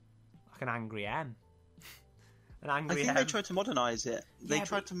like an angry M. An angry I think M. they tried to modernise it. They Yeah,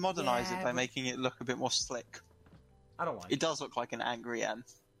 tried but- to modernise yeah, it by but- making it look a bit more slick. I don't like It does look like an angry M.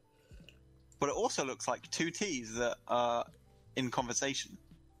 But it also looks like two T's that are in conversation.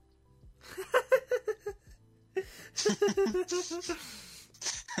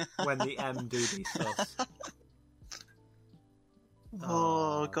 When the M do be sus.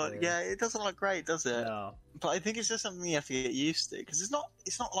 Oh, Oh, god, dear. yeah, it doesn't look great, does it? No. But I think it's just something you have to get used to, because it's not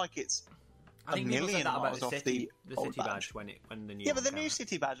like it's I think a people million said that about miles the off city, the the old city badge badge. when the new Yeah, one but the came new out.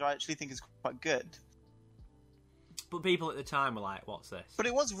 city badge I actually think is quite good. But people at the time were like, "What's this?" But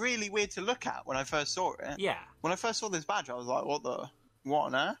it was really weird to look at when I first saw it. Yeah, When I first saw this badge, I was like, what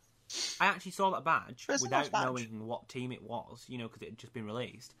on earth? I actually saw that badge But it's a without nice badge. knowing what team it was, you know, because it had just been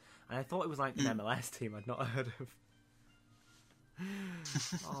released, and I thought it was like an MLS team I'd not heard of.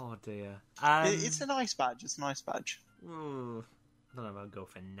 Oh dear. It's a nice badge. It's a nice badge. I don't know if I'd go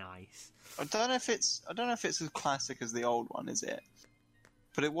for nice. I don't know if it's as classic as the old one, is it?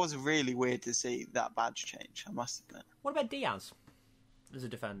 But it was really weird to see that badge change, I must admit. What about Diaz as a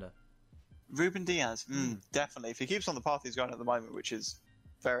defender? Ruben Diaz, definitely. If he keeps on the path he's going at the moment, which is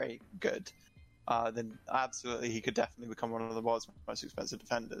very good, then absolutely he could definitely become one of the world's most expensive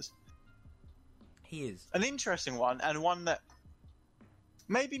defenders. He is. An interesting one, and one that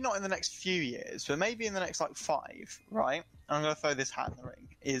maybe not in the next few years, but maybe in the next 5, right? And I'm going to throw this hat in the ring,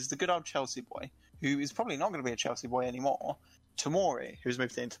 is the good old Chelsea boy, who is probably not going to be a Chelsea boy anymore, Tomori, who's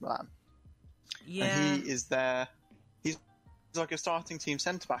moved to Inter Milan. Yeah. And he is there. He's like a starting team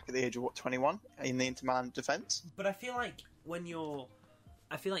centre-back at the age of, 21 in the Inter Milan defence? But I feel like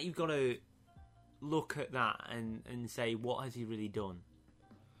I feel like you've got to look at that and say, what has he really done?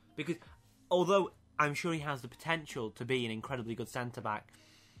 Because although I'm sure he has the potential to be an incredibly good centre-back,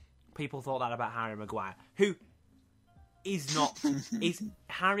 people thought that about Harry Maguire, who is not...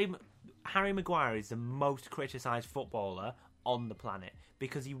 Harry Maguire is the most criticised footballer on the planet,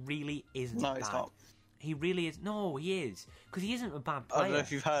 because he really isn't No, bad. he's not. He really is. No, he is. Because he isn't a bad I player. don't know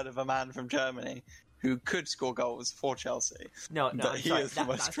if you've heard of a man from Germany who could score goals for Chelsea. No, But I'm he sorry. is the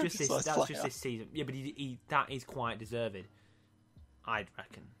most That's just criticised this player. season. Yeah, but he that is quite deserved. I'd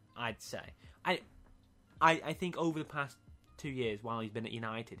reckon. I'd say. I think over the past 2 years, while he's been at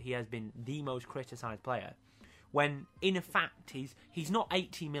United, he has been the most criticised player. When in fact he's not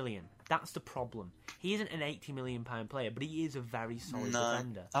 80 million. That's the problem. He isn't an 80 million pound player, but he is a very solid No.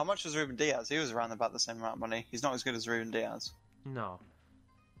 defender. How much was Ruben Diaz? He was around about the same amount of money. He's not as good as Ruben Diaz. No,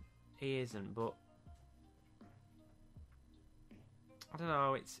 he isn't. But I don't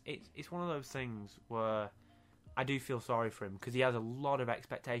know. It's one of those things where I do feel sorry for him, because he has a lot of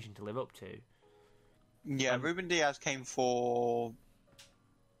expectation to live up to. Yeah, Ruben Diaz came for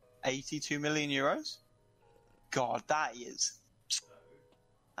 82 million euros. God, that's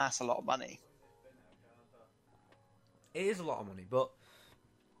a lot of money. It is a lot of money, but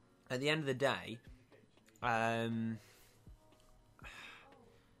at the end of the day,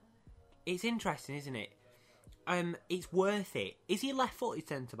 it's interesting, isn't it? It's worth it. Is he a left-footed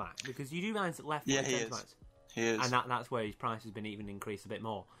centre-back? Because you do realise that left-footed Yeah, he is. centre-backs... He is. And that's where his price has been even increased a bit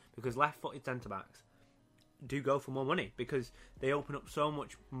more. Because left-footed centre-backs do go for more money, because they open up so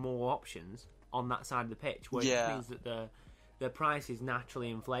much more options on that side of the pitch, which Yeah. means that the price is naturally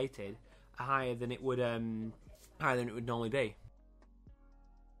inflated higher than it would normally be.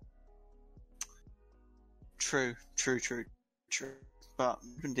 True. But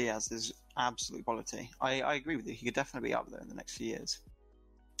Ruben Diaz is absolute quality. I agree with you. He could definitely be up there in the next few years.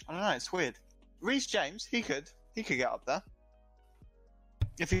 I don't know. It's weird. Reece James, he could get up there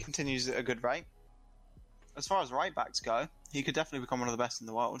if he continues at a good rate. As far as right backs go, he could definitely become one of the best in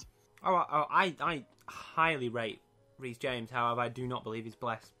the world. I highly rate Reece James. However, I do not believe his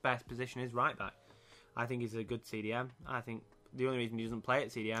best position is right back. I think he's a good CDM. I think the only reason he doesn't play at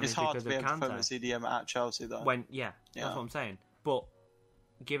CDM It's is hard because to be of able to put him at Kante. CDM at Chelsea, though. Yeah, that's what I'm saying. But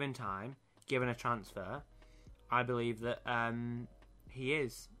given time, given a transfer, I believe that he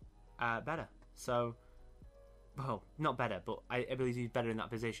is better. So, well, not better, but I believe he's better in that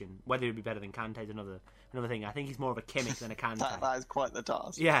position. Whether he'd be better than Kante is another thing. I think he's more of a Kimmich than a Kante. that is quite the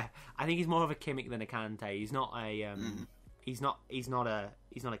task. Yeah, I think he's more of a Kimmich than a Kante. He's not a he's not a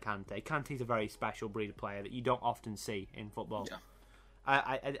Kante. Kante's a very special breed of player that you don't often see in football. Yeah.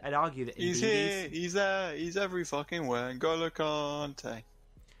 I'd argue that He's here, he's there, he's every fucking where. N'Golo Kante.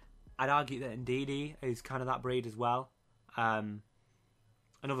 I'd argue that Ndidi is kind of that breed as well.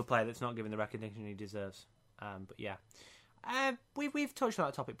 Another player that's not given the recognition he deserves. But yeah, we've touched on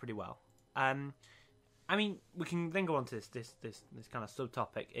that topic pretty well. I mean, we can then go on to this kind of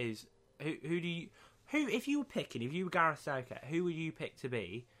subtopic. Is who if you were Gareth Southgate, who would you pick to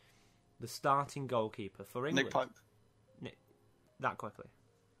be the starting goalkeeper for England? Nick Pope. That quickly,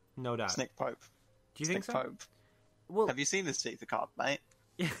 no doubt. It's Nick Pope. Do you think Nick so? Pope. Well, Have you seen this FIFA card, mate?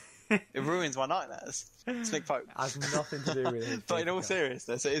 It ruins my nightmares. It's Nick Pope. has nothing to do with it. But in all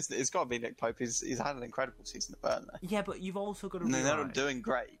seriousness, it's got to be Nick Pope. He's had an incredible season at Burnley. Yeah, but you've also got to And realise... they're not doing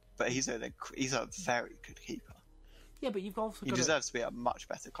great, but he's a very good keeper. Yeah, but you've also He got to... deserves to be at a much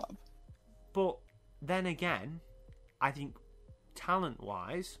better club. But then again, I think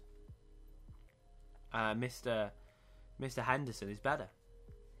talent-wise, Mr. Henderson is better.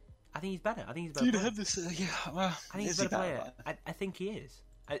 I think he's better. I think he's a better player. Henderson, yeah, well, I think he's a better player. I think he is.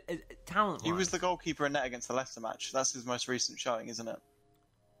 Talent-wise. He was the goalkeeper in net against the Leicester match. That's his most recent showing, isn't it?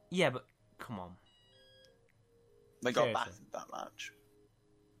 Yeah, but come on. They got Seriously. battered that match.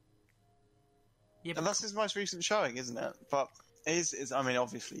 Yeah, And that's his most recent showing, isn't it? But I mean,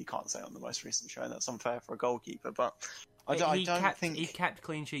 obviously you can't say on the most recent showing. That's unfair for a goalkeeper. But I don't think he kept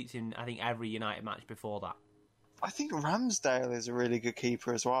clean sheets in, I think, every United match before that. I think Ramsdale is a really good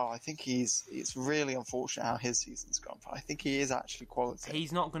keeper as well. I think it's really unfortunate how his season's gone, but I think he is actually quality.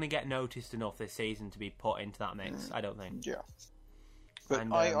 He's not going to get noticed enough this season to be put into that mix, I don't think. Yeah. But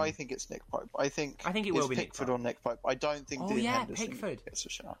And, I think it's Nick Pope. I think it will be Nick Pickford Pope. or Nick Pope. I don't think Oh, Dean yeah, Henderson Pickford. gets a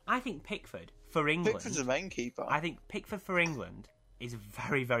shot. I think Pickford, for England... Pickford's the main keeper. I think Pickford for England is a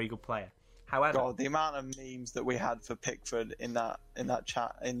very, very good player. However... God, the amount of memes that we had for Pickford in that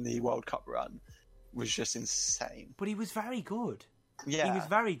chat in the World Cup run was just insane. But he was very good. Yeah. He was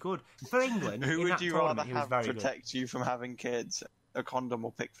very good. For England, Who in would that you rather tournament, he was have very good. protect you from having kids? A condom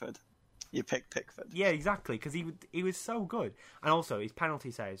or Pickford? You pick Pickford. Yeah, exactly, because he was so good. And also, his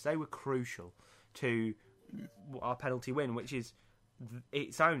penalty saves, they were crucial to our penalty win, which is,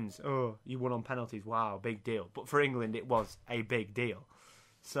 it sounds, oh, you won on penalties, wow, big deal. But for England, it was a big deal.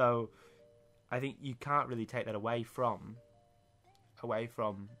 So, I think you can't really take that away from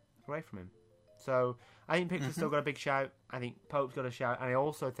him. So, I think Pickford's still got a big shout. I think Pope's got a shout. And I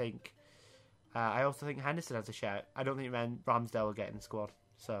also think Henderson has a shout. I don't think Ramsdale will get in the squad.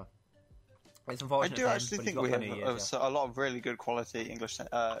 So... It's unfortunate. I do actually think we have a lot of really good quality English.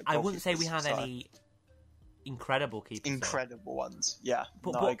 I wouldn't say we have any incredible keepers. Incredible ones, yeah.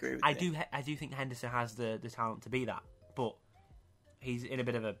 But I agree with you. I do think Henderson has the talent to be that, but he's in a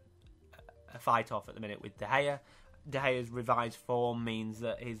bit of a fight off at the minute with De Gea. De Gea's revised form means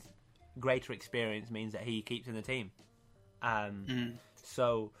that his greater experience means that he keeps in the team.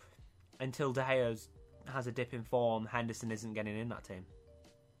 So until De Gea has a dip in form, Henderson isn't getting in that team.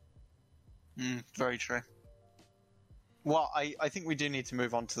 Very true. Well, I think we do need to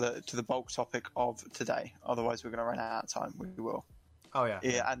move on to the bulk topic of today. Otherwise, we're going to run out of time. We will. Oh yeah.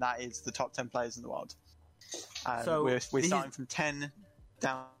 And that is the top 10 players in the world. And So we're starting from 10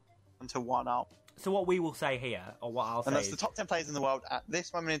 down to 1 up. So what we will say here, or what I'll say, And that's the top 10 players in the world at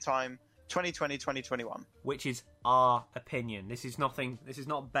this moment in time, 2020, 2021. which is our opinion. This is nothing. This is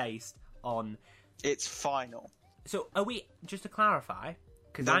not based on. It's final. So are we? Just to clarify,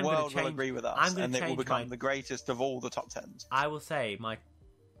 because The I'm going world to change. will agree with us, I'm going and to it will change become my. the greatest of all the top 10s. I will say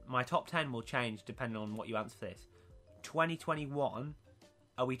my top 10 will change depending on what you answer for this. 2021.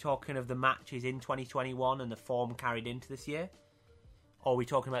 Are we talking of the matches in 2021 and the form carried into this year, or are we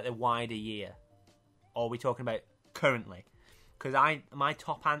talking about the wider year, or are we talking about currently? Because my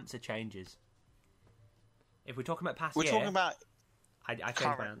top answer changes. If we're talking about past We're year, talking about I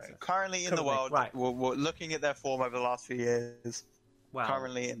change my answer. currently in the world. Right. We're looking at their form over the last few years. Well,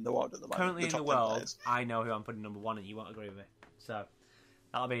 Currently in the world at the moment. currently in top the 10 world, players. I know who I'm putting number 1, and you won't agree with me. So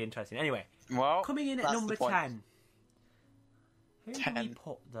that'll be interesting. Anyway, Well, coming in at that's number the point. 10. Who do we 10.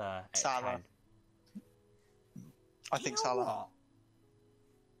 put there at Salah. 10? I think You know Salah. what?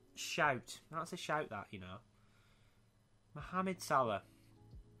 Shout. That's a shout, that, you know. Mohamed Salah.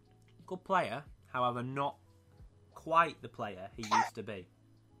 Good player, however, not quite the player he used to be.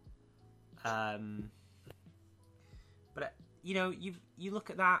 But you know, you look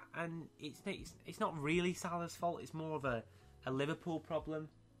at that, and it's not really Salah's fault. It's more of a Liverpool problem.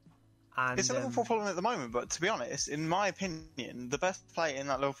 And, It's a Liverpool problem at the moment, but to be honest, in my opinion, the best player in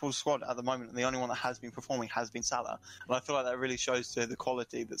that Liverpool squad at the moment, and the only one that has been performing, has been Salah. And I feel like that really shows to the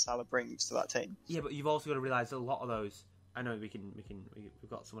quality that Salah brings to that team. Yeah, but you've also got to realise that a lot of those. I know we've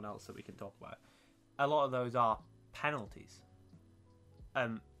got someone else that we can talk about. A lot of those are penalties.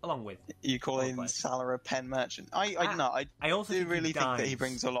 Along with You call Well in played. Salah a pen merchant. I don't know. I also do think really he think that he dives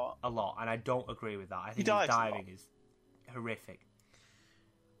brings a lot. and I don't agree with that. I think his dives a lot. diving is horrific.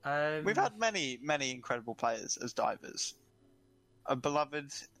 We've had many incredible players as divers. A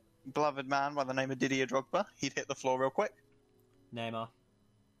beloved man by the name of Didier Drogba. He'd hit the floor real quick. Neymar.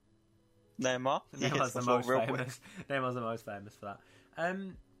 Neymar. He hits Neymar's the the floor most real quick. famous. Neymar's the most famous for that.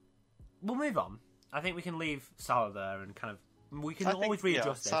 We'll move on. I think we can leave Salah there and kind of we can I think, always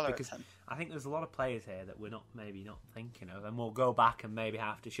readjust Salah this at because 10. I think there's a lot of players here that we're not thinking of, and we'll go back and maybe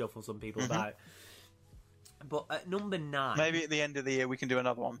have to shuffle some people about. But at number 9, Maybe at the end of the year we can do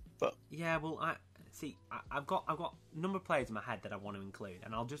another one. But yeah, well, I've got a number of players in my head that I want to include,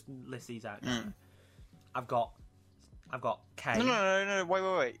 and I'll just list these out. Now. I've got Kane. no,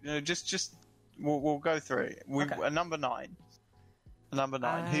 wait. No, just we'll go through it. Okay. Number 9. Number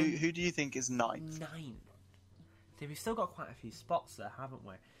 9. Who do you think is 9th? 9. So we've still got quite a few spots there, haven't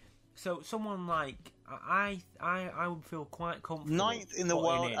we? So someone like I would feel quite comfortable. 9th in the putting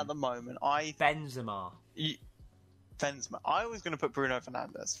world in at the moment. Benzema. Benzema. I was going to put Bruno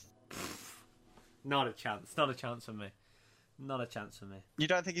Fernandes. Not a chance. Not a chance for me. Not a chance for me. You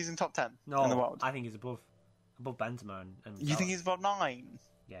don't think he's in top 10 No, in the world? I think he's above Benzema and You Salah. think he's above 9?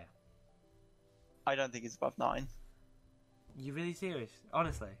 Yeah. I don't think he's above 9. You really serious?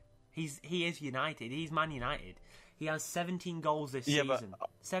 Honestly, he is United. He's Man United. He has 17 goals this Yeah, but- season.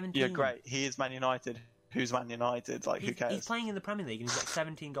 17. Yeah, great. He is Man United. Who's Man United? Like, who cares? He's playing in the Premier League and he's got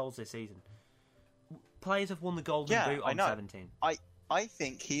 17 goals this season. Players have won the Golden Yeah, Boot I on know. 17. I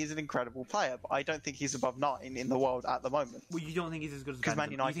think he is an incredible player, but I don't think he's above 9 in the world at the moment. Well, you don't think he's as good as Benzema? Because Man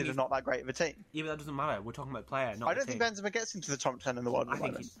You United think are he's- not that great of a team. Yeah, but that doesn't matter. We're talking about player, not I don't the think team. Benzema gets into the top 10 in the world at I the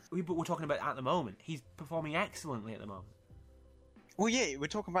think moment. but we're talking about at the moment. He's performing excellently at the moment. Well, yeah, we're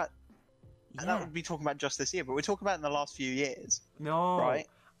talking about... And that Yeah. would be talking about just this year, but we're talking about in the last few years. No, Right.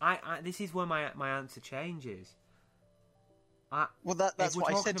 I this is where my answer changes. Well, If that's we're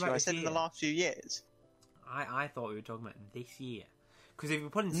what I talking said to you. about I this said in the year- last few years. I thought we were talking about this year. Because if we're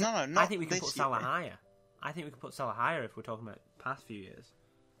putting, No, I not think we can this put Salah year. higher. I think we can put Salah higher if we're talking about past few years.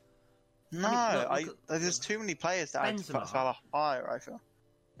 No, look at- there's too many players that I have to Benzema. put Salah higher, I feel.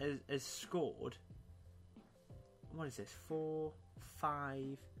 Has scored. What is this? 4,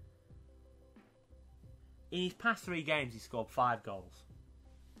 5. In his past 3 games, he scored 5 goals.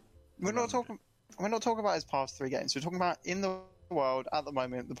 We're not talking about his past 3 games. We're talking about in the world at the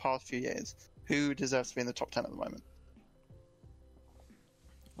moment, the past few years. Who deserves to be in the top 10 at the moment?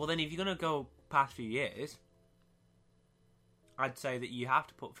 Well, then, if you're going to go past few years, I'd say that you have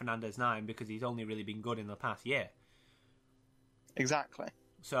to put Fernandes 9 because he's only really been good in the past year. Exactly.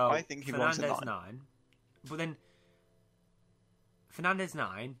 So I think he wants a Fernandes 9. 9. But then Fernandes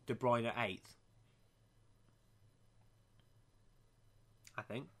 9, De Bruyne 8. I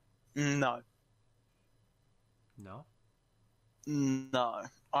think. No. No. No.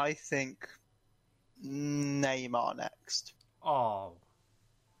 I think Neymar next. Oh.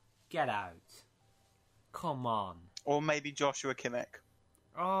 Get out. Come on. Or maybe Joshua Kimmich.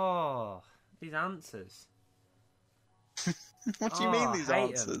 Oh. These answers. What do you Oh, mean I these hate 'em.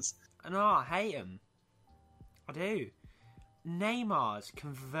 answers? No, I hate him. I do. Neymar's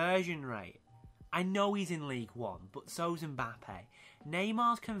conversion rate. I know he's in League One, but so's Mbappe.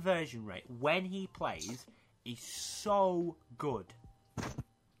 Neymar's conversion rate when he plays is so good.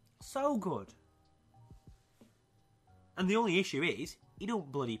 So good. And the only issue is, he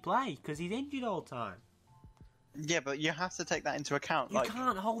don't bloody play, because he's injured all the time. Yeah, but you have to take that into account. You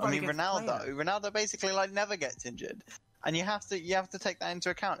can't hold that I mean, against the player. Ronaldo basically never gets injured, and you have to take that into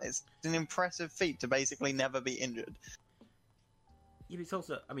account. It's an impressive feat to basically never be injured. Yeah, but it's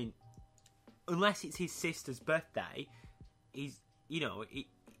also, I mean, unless it's his sister's birthday, he's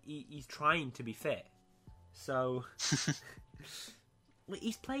trying to be fit. So,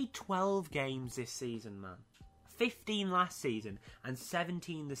 he's played 12 games this season, man. 15 last season and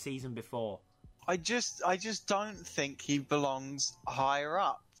 17 the season before. I just don't think he belongs higher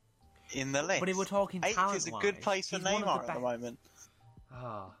up in the list. But if we're talking 8th is a good talent-wise, place for he's one of the Neymar at the best. moment.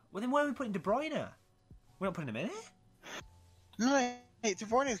 Ah, well then where are we putting De Bruyne? We're not putting him in it. No, De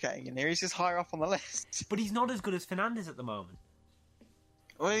Bruyne's getting in here. He's just higher up on the list. But he's not as good as Fernandes at the moment.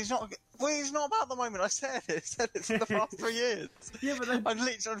 Well, he's not. Well, he's not about the moment. I said it. I said it for the past 3 years. Yeah, but then...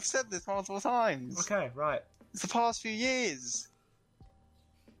 I've said this multiple times. Okay, right. It's the past few years.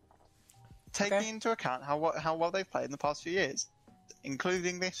 Taking Okay. into account how well they've played in the past few years,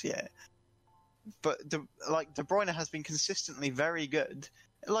 including this year. But De Bruyne has been consistently very good.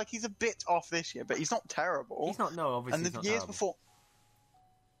 Like, he's a bit off this year, but he's not terrible. He's not, no, obviously And he's the not years terrible. before,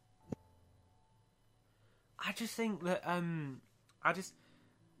 I just think that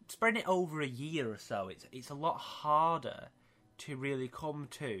spreading it over a year or so, it's a lot harder to really come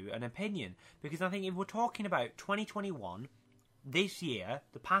to an opinion. Because I think if we're talking about 2021, this year,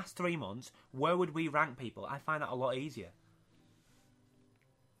 the past 3 months, where would we rank people? I find that a lot easier.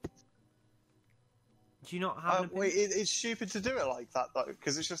 Do you not have an opinion? It's stupid to do it like that, though,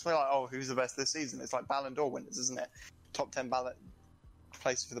 because it's just like, oh, who's the best this season? It's like Ballon d'Or winners, isn't it? Top 10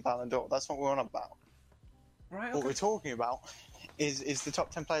 places for the Ballon d'Or. That's what we're on about. Right, okay. What we're talking about is the top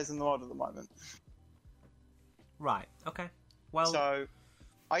 10 players in the world at the moment. Right, okay. Well, So,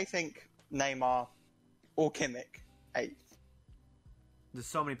 I think Neymar or Kimmich, 8th. there's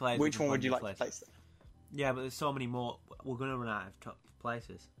so many players. Which who can one would play you this like to place. place there? Yeah, but there's so many more. We're going to run out of top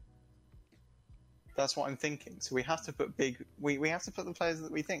places. That's what I'm thinking. So we have to put we have to put the players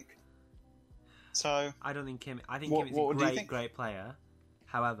that we think. So I don't think Kim. I think What- Kimmich's what a do you great, think? great player.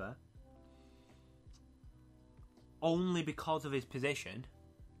 However, only because of his position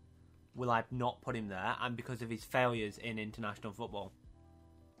will I not put him there, and because of his failures in international football.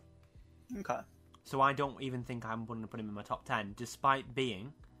 okay, So I don't even think I'm going to put him in my top 10, despite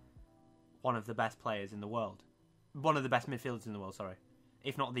being one of the best players in the world, one of the best midfielders in the world. Sorry,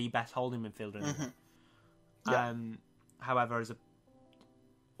 if not the best holding midfielder in the world. Yeah. However,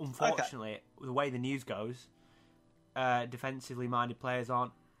 unfortunately, the way the news goes, defensively minded players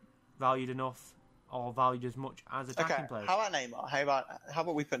aren't valued enough or valued as much as attacking okay. players. How about Neymar? How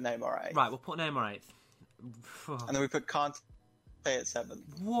about we put Neymar at 8th? Right, we'll put Neymar 8th. And then we put Kante at 7th.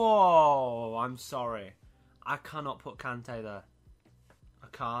 Whoa, I'm sorry. I cannot put Kante there. I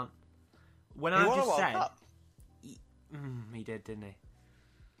can't. When He I won a just World said... Cup. He did, didn't he?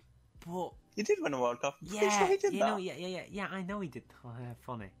 But... He did win a World Cup. I'm pretty Yeah, sure he did you that. know, yeah, I know he did. Oh, yeah,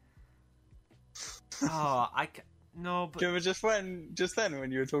 funny. Oh, no, but... Do you remember just then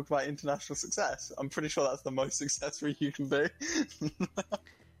when you were talking about international success? I'm pretty sure that's the most successful you can be.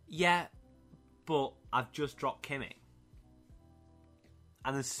 Yeah, but I've just dropped Kimmich.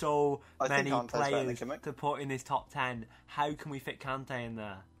 And there's so I think many Kante's better than players Kimmich. to put in this top 10. How can we fit Kante in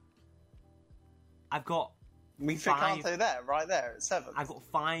there? I've got We fit Five. Kante there, right there, at 7th. I've got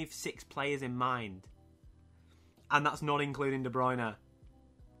 5-6 players in mind. And that's not including De Bruyne.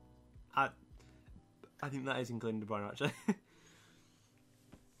 I think that is including De Bruyne, actually.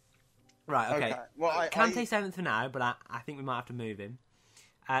 Right, okay. Well, Kante's 7th for now, but I think we might have to move him.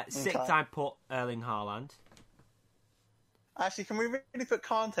 6th, Okay. I put Erling Haaland. Actually, can we really put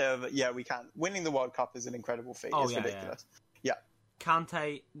Kante over? Yeah, we can. Winning the World Cup is an incredible feat. Oh, It's yeah, ridiculous. Yeah.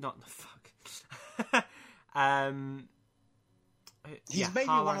 Kante, not fuck. He's maybe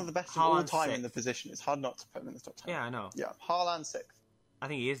one of the best of all time in the position. It's hard not to put him in the top 10. Yeah, I know. Yeah. Haaland 6th. I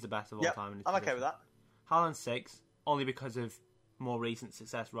think he is the best of all Yeah, time in his I'm position. okay with that. Haaland 6th, only because of more recent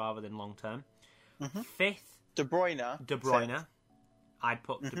success rather than long term. 5th, De Bruyne. De Bruyne. 5th. I'd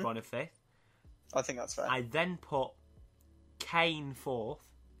put De Bruyne 5th. I think that's fair. I then put Kane 4th.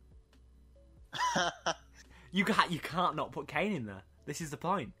 You can't not put Kane in there. This is the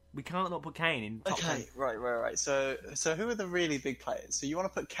point. We can't not put Kane in top 10. Okay, right. So who are the really big players? So you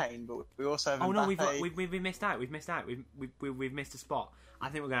want to put Kane, but we also have Oh no, Mbappe. we've missed out. We've missed a spot. I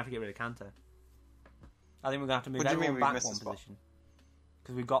think we're gonna have to get rid of Kante. I think we're gonna have to move What do you mean everyone we've back missed one a spot? position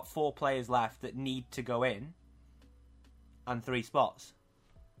because we've got 4 players left that need to go in, and 3 spots.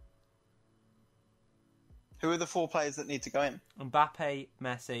 Who are the 4 players that need to go in? Mbappe,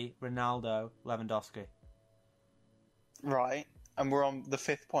 Messi, Ronaldo, Lewandowski. Right, and we're on the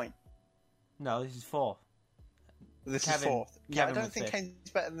 5th point. No, this is 4. This Kevin- is 4th. Yeah, I Kevin don't was think 5th. Kane's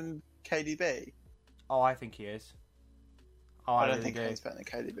better than KDB. Oh, I think he is. Oh, I I don't really think do. Kane's better than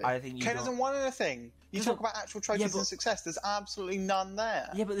KDB. I think you Kane don't- hasn't won anything. You Doesn't- talk about actual trophies Yeah, but- and success. There's absolutely none there.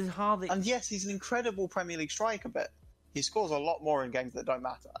 Yeah, but there's hardly. And yes, he's an incredible Premier League striker, but he scores a lot more in games that don't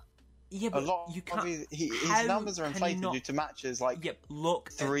matter. Yeah, A but lot. you of can't. his how numbers are can you inflated not- due to matches like Yep, look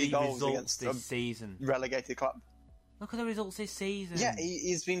 3 at the goals results against this a season. relegated club. Look at the results this season. Yeah,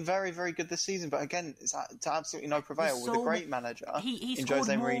 he's been very, very good this season, but again, it's to absolutely no prevail There's with a so great manager. He in scored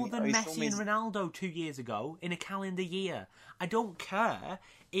Jose more Mourinho. than He still Messi means- and Ronaldo 2 years ago in a calendar year. I don't care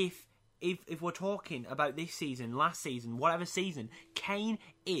if we're talking about this season, last season, whatever season. Kane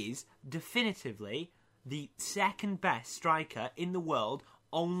is definitively the second best striker in the world,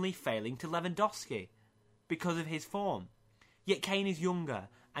 only failing to Lewandowski because of his form. Yet Kane is younger,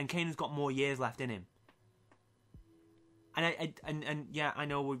 and Kane has got more years left in him. And yeah, I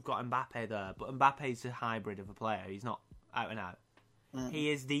know we've got Mbappe there, but Mbappe's a hybrid of a player. He's not out and out. He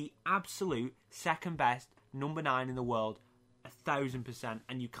is the absolute second best number 9 in the world, 1,000%,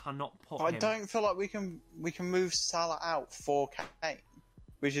 and you cannot put I him. don't feel like we can move Salah out for Kane,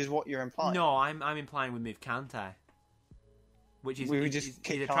 which is what you're implying. No, I'm implying we move Kante. which is we would just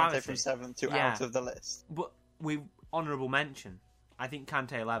kick a Kante travesty. from 7th to Yeah. out of the list. But we honourable mention. I think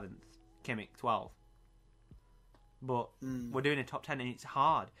Kante 11th, Kimmich 12th. But we're doing a top 10, and it's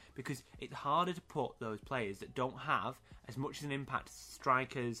hard because it's harder to put those players that don't have as much as an impact as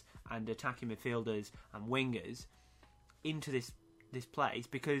strikers and attacking midfielders and wingers into this place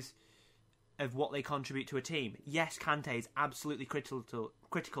because of what they contribute to a team. Yes, Kante is absolutely critical to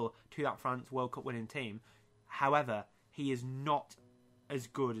that France World Cup winning team. However, he is not as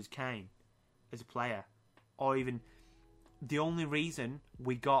good as Kane as a player, or even the only reason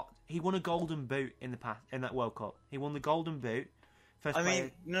he won a Golden Boot in the past in that World Cup. He won the Golden Boot. First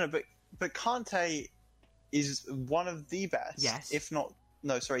player. But Kante is one of the best. Yes.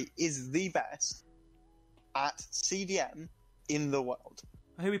 Is the best at CDM in the world.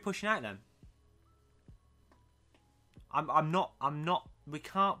 Who are we pushing out then? I'm not. We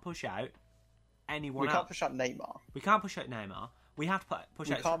can't push out anyone. We can't push out Neymar. We can't push out Neymar. We have to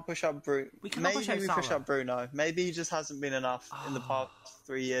push out. We can't push out Bruno. Maybe we push out Bruno. Maybe he just hasn't been enough in the past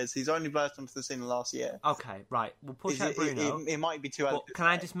 3 years. He's only burst onto the scene last year. Okay, right. We'll push out Bruno. It might be too early. But can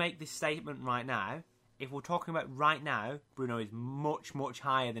I just make this statement right now? If we're talking about right now, Bruno is much, much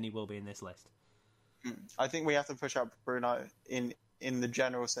higher than he will be in this list. I think we have to push out Bruno in the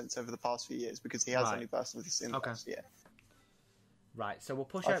general sense over the past few years because he has only burst onto the scene last year. Right, so we'll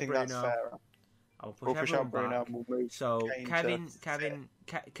push out Bruno. I think that's fair. We'll push out Bruno and we'll move so Kane is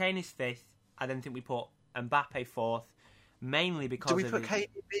 5th. I then think we put Mbappe 4th, mainly because do we put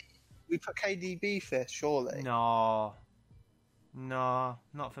KDB? We put KDB 5th, surely. No,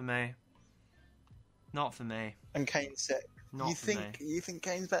 not for me. Not for me. And Kane 6th. You think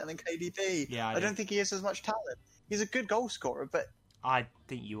Kane's better than KDB? Yeah, I don't think he has as much talent. He's a good goal scorer, but I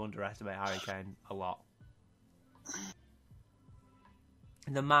think you underestimate Harry Kane a lot.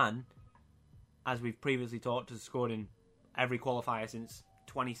 The man, as we've previously talked, has scored in every qualifier since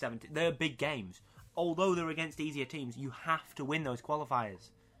 2017. They're big games. Although they're against easier teams, you have to win those qualifiers.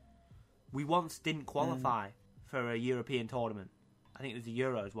 We once didn't qualify for a European tournament. I think it was the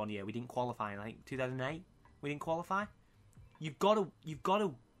Euros one year. We didn't qualify in, I think, 2008. We didn't qualify. You've got to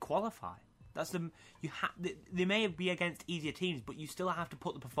qualify. They may be against easier teams, but you still have to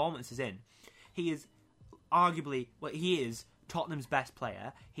put the performances in. He is Tottenham's best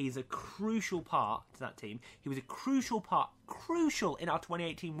player. He's a crucial part to that team. He was a crucial in our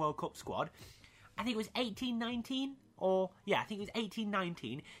 2018 World Cup squad. I think it was 18-19, I think it was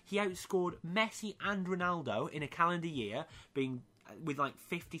 18-19. He outscored Messi and Ronaldo in a calendar year, with like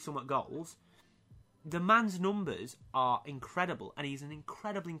 50-something goals. The man's numbers are incredible, and he's an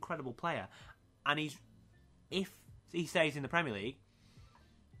incredible player. And if he stays in the Premier League,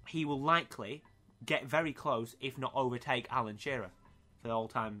 he will likely get very close, if not overtake Alan Shearer for the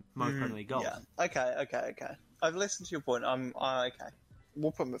all-time most Premier League goals. Yeah. Okay. I've listened to your point. Okay.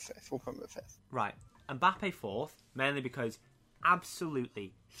 We'll put him at 5th. Right. Mbappe 4th, mainly because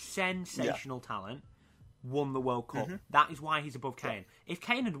absolutely sensational talent, won the World Cup. That is why he's above Kane. If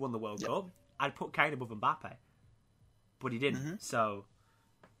Kane had won the World Cup, I'd put Kane above Mbappe. But he didn't. So,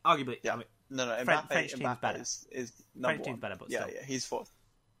 arguably, yeah. Mbappe, French team's better. Is number French team's better, but yeah, still. Yeah, he's 4th.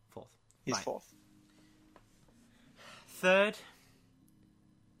 He's 4th. 3rd,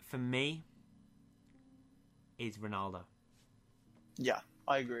 for me, is Ronaldo. Yeah,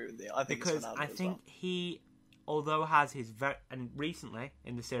 I agree with you. I think because it's Ronaldo I think he, although has his and recently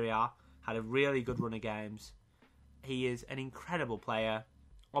in the Serie A had a really good run of games, he is an incredible player.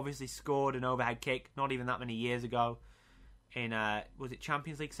 Obviously scored an overhead kick not even that many years ago in was it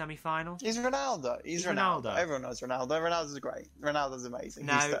Champions League semi-final? He's Ronaldo. He's Ronaldo. Everyone knows Ronaldo. Ronaldo's great. Ronaldo's amazing.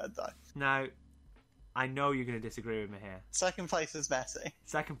 He's 3rd though. Now, I know you're going to disagree with me here. 2nd place is Messi.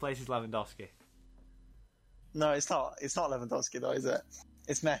 2nd place is Lewandowski. No, it's not. It's not Lewandowski though, is it?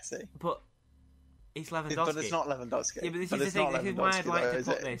 It's Messi. But it's Lewandowski. But it's not Lewandowski. Yeah, but this is the thing. This is why I'd like to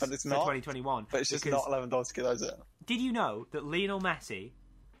put this for 2021. But it's just not Lewandowski though, is it? Did you know that Lionel Messi,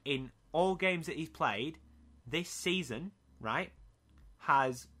 in all games that he's played this season, right,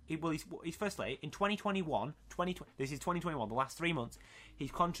 he's firstly, in 2021, this is 2021, the last 3 months,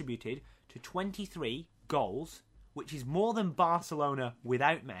 he's contributed to 23 goals, which is more than Barcelona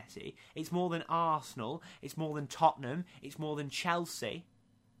without Messi. It's more than Arsenal. It's more than Tottenham. It's more than Chelsea.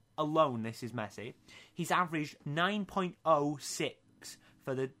 Alone, this is Messi. He's averaged 9.06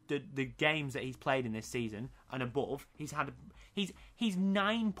 for the games that he's played in this season and above. He's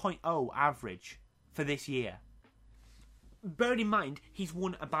 9.0 average for this year. Bear in mind, he's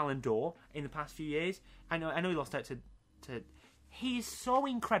won a Ballon d'Or in the past few years. I know he lost out to. He is so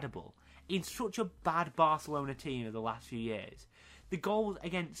incredible in such a bad Barcelona team of the last few years. The goals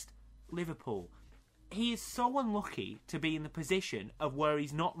against Liverpool, he is so unlucky to be in the position of where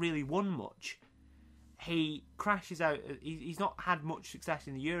he's not really won much. He crashes out. He's not had much success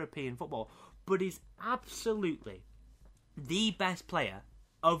in the European football, but is absolutely the best player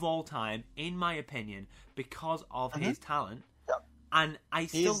of all time, in my opinion, because of his talent. Yep. And I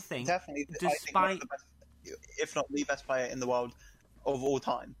still think, definitely, despite, one of the best, if not the best player in the world of all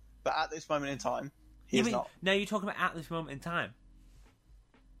time, but at this moment in time, he's not. No, you're talking about at this moment in time.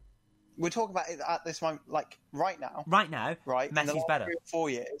 We're talking about it at this moment, like right now. Right now, right? Messi's better. 3 or 4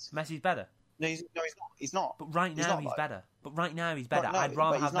 years. Messi's better. No, he's not. He's not. But right now, he's better. But right now, he's better. No, I'd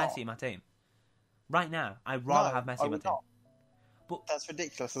rather but have he's not. Messi in my team. Right now, I'd rather have Messi in my team. Not. But that's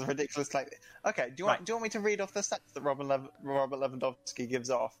ridiculous. That's a ridiculous claim. Okay, do you want me to read off the stats that Robert Lewandowski gives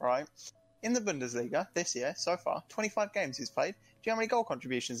off? Right, in the Bundesliga this year so far, 25 games he's played. Do you know how many goal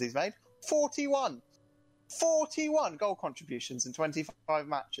contributions he's made? 41. 41 goal contributions in 25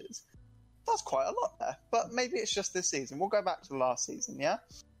 matches. That's quite a lot there. But maybe it's just this season. We'll go back to last season. Yeah,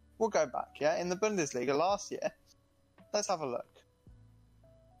 we'll go back. Yeah, in the Bundesliga last year. Let's have a look.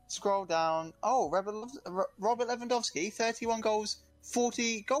 Scroll down. Oh, Robert Lewandowski, 31 goals,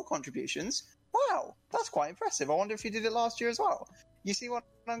 40 goal contributions. Wow, that's quite impressive. I wonder if he did it last year as well. You see what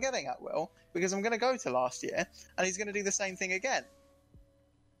I'm getting at, Will? Because I'm going to go to last year, and he's going to do the same thing again.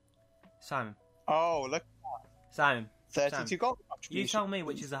 Simon. Oh, look. Simon. 32 goal contributions. You tell me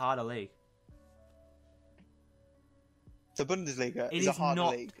which is the harder league. The Bundesliga is a harder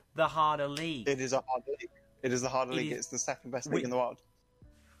league. It is not the harder league. It is a harder league. It is the harder league. It's the second best league in the world.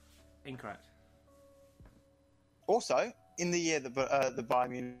 Incorrect. Also, in the year that the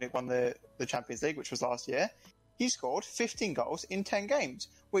Bayern Munich won the Champions League, which was last year, he scored 15 goals in 10 games,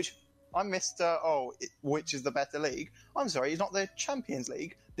 which I'm Mr. Which is the better league? I'm sorry, it's not the Champions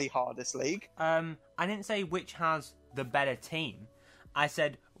League, the hardest league. I didn't say which has the better team. I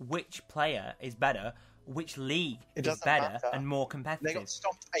said which player is better, which league is better and more competitive. They got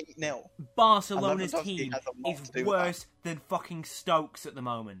stopped 8-0. Barcelona's team is worse than fucking Stokes at the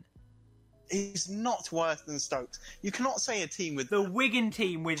moment. He's not worse than Stokes. You cannot say a team with... The Wigan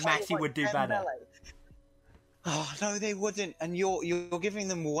team with Messi would do better. Oh, no, they wouldn't. And you're giving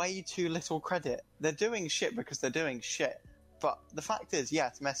them way too little credit. They're doing shit because they're doing shit. But the fact is,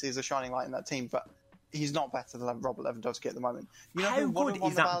 yes, Messi is a shining light in that team, but he's not better than Robert Lewandowski at the moment. You know how good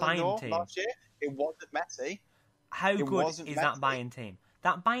is that Bayern team? Last year? It wasn't Messi. How good is that Bayern team?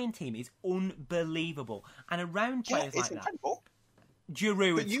 That Bayern team is unbelievable. And around players like incredible. that...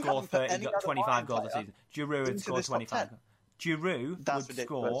 Giroud would score 25 goals a season. Giroud would score 25 goals. Giroud would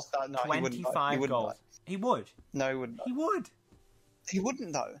score 25 goals. He would. No, he wouldn't. He would. He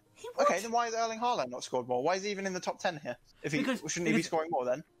wouldn't, though. He would. Okay, then why has Erling Haaland not scored more? Why is he even in the top 10 here? Shouldn't he be scoring more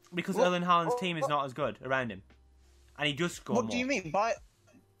then? Because Erling Haaland's team is not as good around him. And he does score more. What do you mean?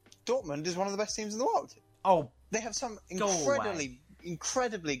 Dortmund is one of the best teams in the world. Oh, they have some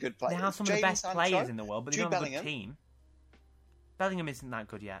incredibly good players. They have some of the best players in the world, but they don't have a good team. Bellingham isn't that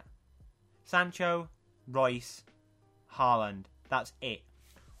good yet. Sancho, Royce, Haaland. That's it.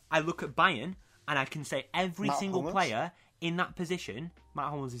 I look at Bayern and I can say every single player in that position. Matt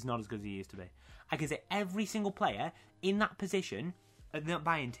Hummels is not as good as he used to be. I can say every single player in that position at that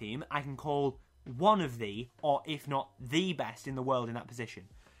Bayern team. I can call one of the, or if not the best in the world in that position.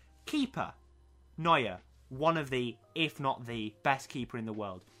 Keeper, Neuer, one of the, if not the best keeper in the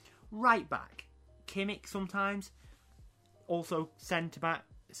world. Right back, Kimmich sometimes. Also centre-back,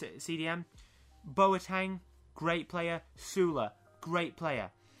 CDM. Boateng, great player. Sula, great player.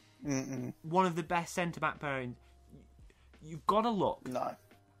 One of the best centre-back pairings. You've got to look. No.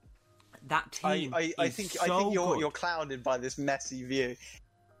 That team I think you're clouded by this Messi view.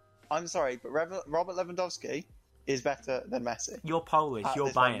 I'm sorry, but Robert Lewandowski is better than Messi. You're Polish,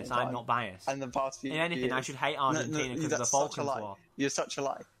 you're biased. I'm not biased. And the past few In anything, years, I should hate Argentina because of the Falklands War. You're such a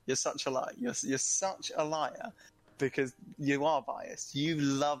lie. You're such a lie. You're such a liar. Because you are biased. You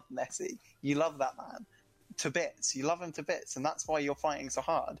love Messi. You love that man to bits. You love him to bits. And that's why you're fighting so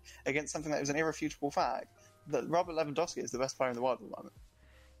hard against something that was an irrefutable fact. That Robert Lewandowski is the best player in the world at the moment.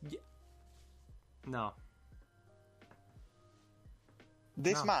 Yeah. No.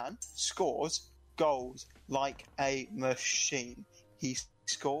 This man scores goals like a machine. He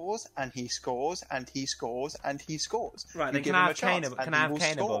scores and he scores and he scores and he scores. Right, then can I have Kane above?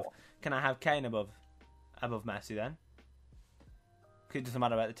 Can I have Kane above Messi then? Because it doesn't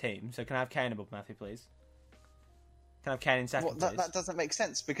matter about the team. So can I have Kane above Messi, please? Can I have Kane in second, please? That doesn't make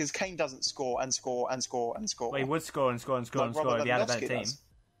sense because Kane doesn't score and score and score and score. Well, he would score and score and score and score if he had a better team.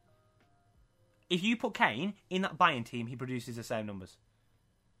 If you put Kane in that Bayern team, he produces the same numbers.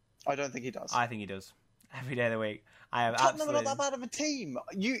 I don't think he does. I think he does. every day of the week. I am Tottenham absolutely... are not that bad of a team.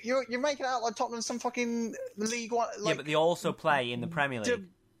 You're making it out like Tottenham's some fucking League One. Like, yeah, but they also play in the Premier League.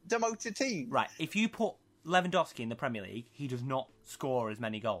 Demoted team. Right, if you put Lewandowski in the Premier League, he does not score as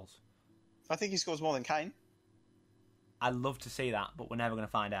many goals. I think he scores more than Kane. I'd love to see that, but we're never going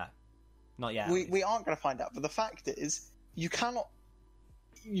to find out. Not yet. We aren't going to find out. But the fact is, you cannot...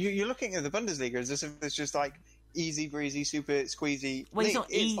 You're looking at the Bundesliga as if it's just like easy breezy, super squeezy. Well, league.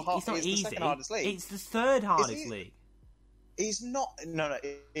 it's not it's easy. The second hardest league. It's the third hardest league. It's not. No.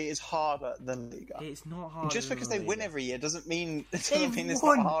 It is harder than Liga. It's not harder. Just because they win every year doesn't mean it's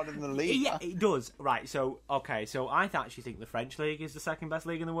won. not harder than the Liga. Yeah, it does. Right. So I actually think the French league is the second best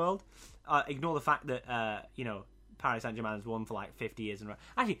league in the world. Ignore the fact that Paris Saint-Germain has won for like 50 years in a row.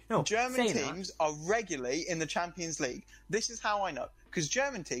 Actually, no. German teams are regularly in the Champions League. This is how I know. Because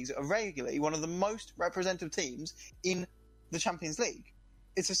German teams are regularly one of the most representative teams in the Champions League.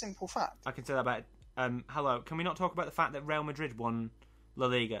 It's a simple fact. I can say that about... hello, can we not talk about the fact that Real Madrid won La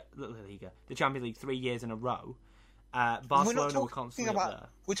Liga, the Champions League 3 years in a row? Barcelona were constantly up there.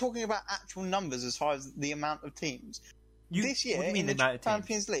 We're talking about actual numbers as far as the amount of teams. This year, what do you mean in the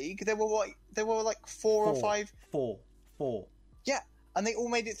Champions League, there were like four or five... Four. Yeah, and they all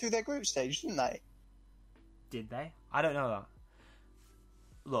made it through their group stage, didn't they? Did they? I don't know that.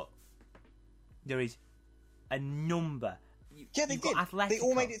 Look, there is a number. Yeah, they did. Atletico. They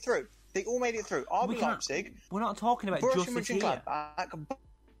all made it through. RB Leipzig. We're not talking about Borussia just this year. Mönchengladbach,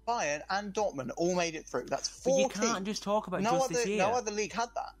 Bayern, and Dortmund all made it through. That's 4 But you teams. can't just talk about just this year. No other league had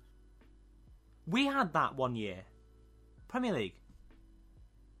that. We had that 1 year. Premier League.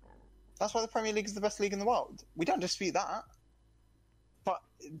 That's why the Premier League is the best league in the world. We don't dispute that. But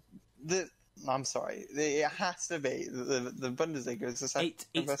I'm sorry. It has to be. The Bundesliga is the second best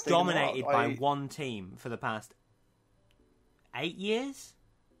league It's in the world. dominated by one team for the past 8 years?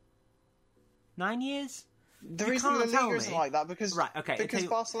 9 years? The reason the Liga isn't like that because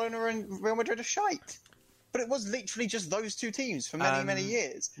Barcelona and Real Madrid are shite. But it was literally just those two teams for many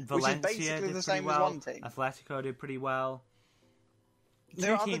years, Valencia which is basically the same as one team. Atletico did pretty well.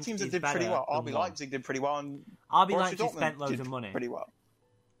 There are other teams that did pretty well. RB Leipzig did pretty well, and RB Leipzig spent loads of money pretty well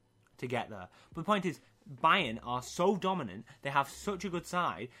to get there. But the point is, Bayern are so dominant, they have such a good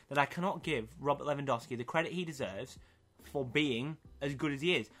side, that I cannot give Robert Lewandowski the credit he deserves for being as good as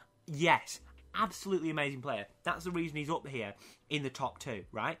he is. Yes, absolutely amazing player. That's the reason he's up here in the top 2,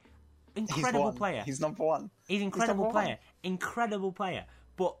 right? Incredible player. He's number 1. He's incredible player. Incredible player.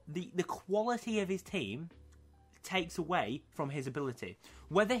 But the quality of his team takes away from his ability.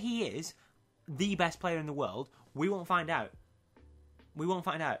 Whether he is the best player in the world, we won't find out. We won't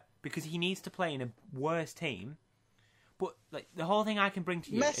find out because he needs to play in a worse team. But like the whole thing I can bring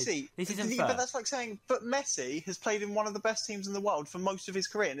to you Messi, is, this isn't fair. But that's like saying, but Messi has played in one of the best teams in the world for most of his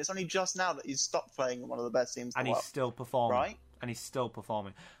career, and it's only just now that he's stopped playing in one of the best teams in the world. And he's still performing. Right? And he's still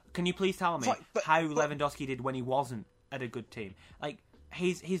performing. Can you please tell me how Lewandowski did when he wasn't at a good team? Like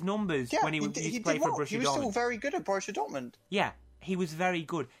his numbers when he used to play for Borussia Dortmund. He was still very good at Borussia Dortmund. Yeah, he was very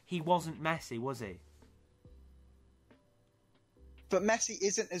good. He wasn't Messi, was he? But Messi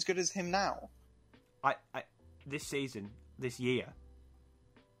isn't as good as him now. This season, this year,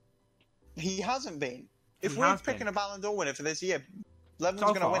 he hasn't been. If we're picking a Ballon d'Or winner for this year, Levin's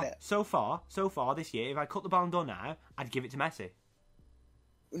going to win it. So far this year, if I cut the Ballon d'Or now, I'd give it to Messi.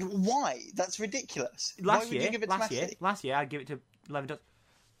 Why? That's ridiculous. Last year, I'd give it to Lewandowski.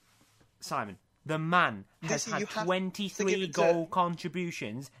 Simon, the man has had 23 goal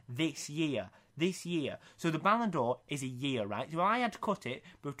contributions this year. So the Ballon d'Or is a year, right? So I had to cut it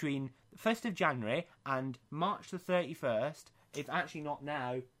between the 1st of January and March the 31st. It's actually not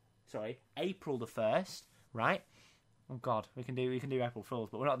now. Sorry, April the 1st, right? Oh God, we can do April Fools,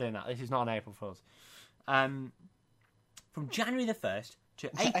 but we're not doing that. This is not an April Fools. From January the 1st to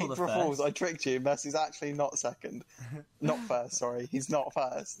April the 1st. April Fools, I tricked you. Messi's actually not second. Not first, sorry. He's not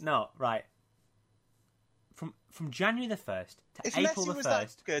first. No, right. From January the 1st to April the 1st... If Messi was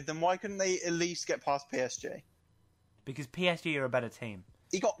that good, then why couldn't they at least get past PSG? Because PSG are a better team.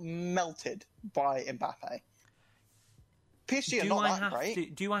 He got melted by Mbappe. PSG are not that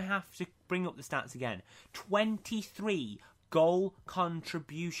great. Do I have to bring up the stats again? 23 goal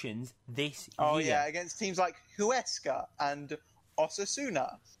contributions this year. Oh, yeah, against teams like Huesca and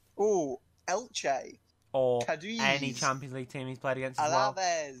Osasuna. Oh, Elche. Or Cadiz. any Champions League team he's played against as well.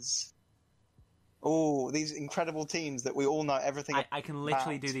 Alaves. Oh, these incredible teams that we all know everything about. I can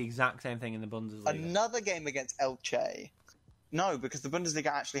literally do the exact same thing in the Bundesliga. Another game against Elche. No, because the Bundesliga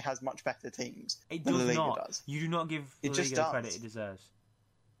actually has much better teams. It than does the Liga not. Does. You do not give the Liga the credit it deserves.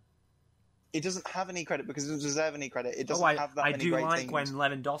 it doesn't have any credit because it doesn't deserve any credit. It doesn't Oh, have that I many do great like teams. when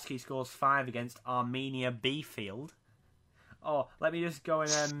Lewandowski scores 5 against Armenia B Field. Oh, let me just go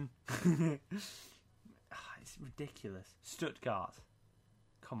and it's ridiculous. Stuttgart.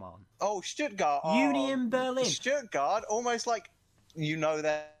 Come on. Oh, Stuttgart. Union Berlin. Stuttgart, almost like you know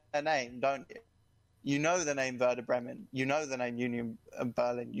their name, don't you? You know the name Werder Bremen. You know the name Union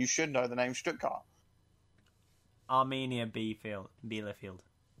Berlin. You should know the name Stuttgart. Armenia B Field. Bielefeld.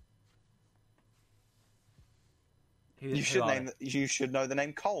 You should know the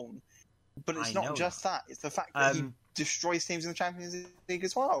name Köln. But it's not just that. It's the fact that he destroys teams in the Champions League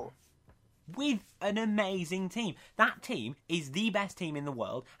as well. With an amazing team. That team is the best team in the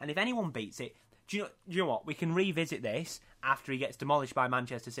world, and if anyone beats it, do you know what? We can revisit this after he gets demolished by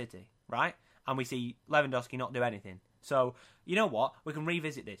Manchester City, right? And we see Lewandowski not do anything. So, you know what? We can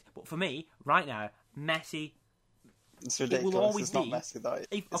revisit this. But for me, right now, Messi... It's ridiculous. It will always it's not Messi, though.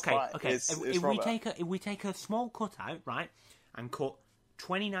 If we take a small cutout, right, and cut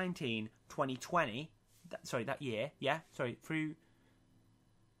 2019, 2020, that year, 2020,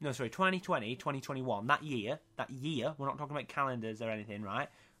 2021, that year, we're not talking about calendars or anything, right?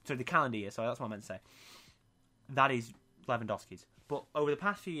 So the calendar year, sorry, that's what I meant to say. That is Lewandowski's. But over the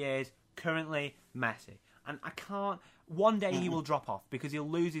past few years, currently, Messi. And I can't... One day he will drop off because he'll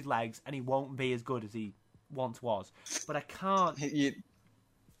lose his legs and he won't be as good as he once was. But I can't... The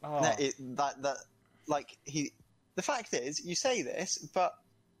fact is, you say this, but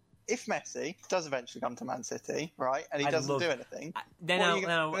if Messi does eventually come to Man City, right, and he doesn't do anything, what are you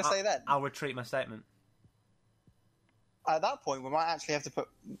going to say then? I'll retreat my statement. At that point, we might actually have to put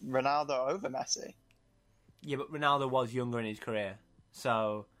Ronaldo over Messi. Yeah, but Ronaldo was younger in his career,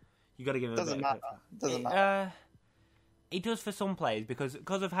 so you got to give him Doesn't a bit matter. of Doesn't matter. It does for some players because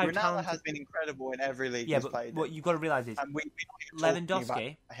of how Ronaldo talented... has been incredible in every league yeah, he's but played. What you've got to realise is and we're not even talking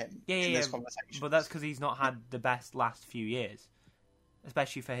Lewandowski. about him Yeah, in this conversation. but that's because he's not had the best last few years,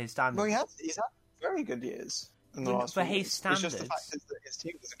 especially for his standards. Well, he's had very good years in the last for few his years. standards. It's just the fact is that his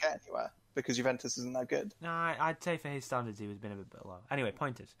team doesn't get anywhere because Juventus isn't that good. No, I'd say for his standards he was been a bit low. Anyway,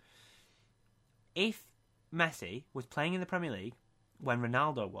 point is, if Messi was playing in the Premier League when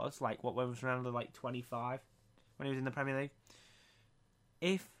Ronaldo was, when was Ronaldo, 25 when he was in the Premier League?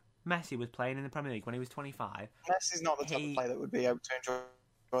 If Messi was playing in the Premier League when he was 25... Messi's not the type of player that would be able to enjoy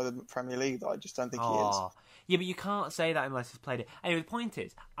the Premier League, though. I just don't think he is. Yeah, but you can't say that unless he's played it. Anyway, the point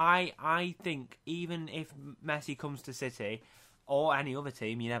is, I think even if Messi comes to City, or any other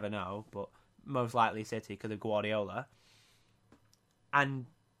team, you never know, but most likely City because of Guardiola, and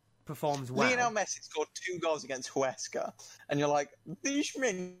performs well... Lionel Messi scored 2 goals against Huesca, and you're like, these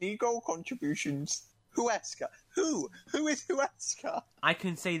many goal contributions... Huesca. Who is Huesca? I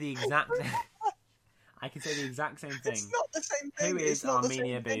can say the exact. I can say the exact same thing. It's not the same thing. Who is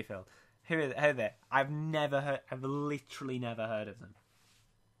Armenia Bielefeld? Who are they? I've never heard. I've literally never heard of them.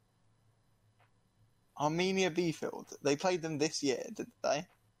 Armenia Bielefeld. They played them this year, did they?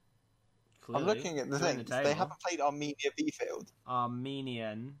 Clearly, I'm looking at the things. They haven't played Armenia Bielefeld.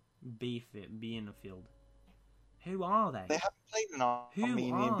 Armenian Bielefeld. Who are they? They haven't played an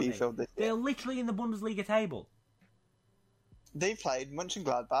Armenian Bielefeld this year. They're literally in the Bundesliga table. They played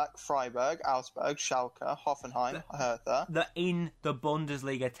Mönchengladbach, Freiburg, Augsburg, Schalke, Hoffenheim, Hertha. They're in the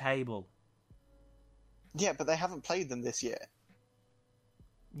Bundesliga table. Yeah, but they haven't played them this year.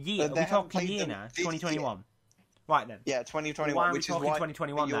 Are we talking year now? 2021. Right then. Yeah, 2021. Why are we talking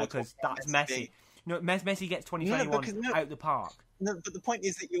 2021 now? Because that's Messi. Messi gets 2021 out the park. No, but the point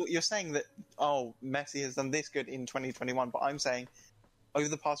is that you're saying that, Messi has done this good in 2021, but I'm saying over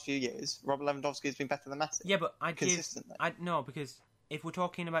the past few years, Robert Lewandowski has been better than Messi. Yeah, but consistently. No, because if we're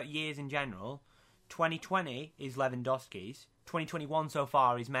talking about years in general, 2020 is Lewandowski's, 2021 so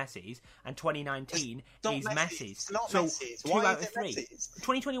far is Messi's, and 2019 is Messi's. It's not so Messi's. 2 Why out is of it 3. Messi's?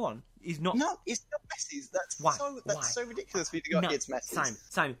 2021 is not. No, it's not Messi's. That's so ridiculous for you to go. It's Messi's.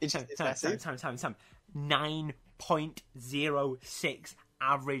 Simon. 9.06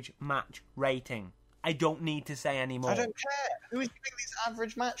 average match rating. I don't need to say any more. I don't care. Who is giving these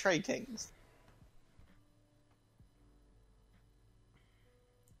average match ratings?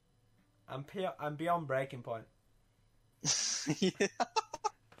 I'm beyond breaking point. Yeah.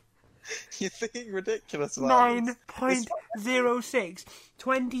 You're thinking ridiculous about 9.06.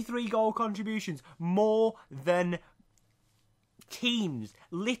 23 goal contributions. More than teams,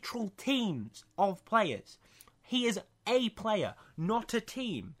 literal teams of players. He is a player, not a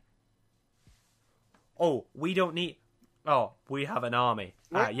team. Oh, we don't need... Oh, we have an army.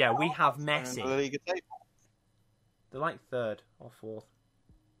 We have Messi. The Liga table. They're like 3rd or 4th.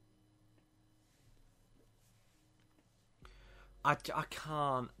 I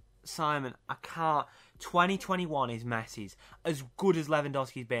can't... Simon, I can't. 2021 is Messi's. As good as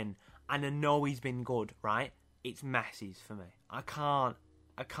Lewandowski's been, and I know he's been good, right? It's Messi's for me. I can't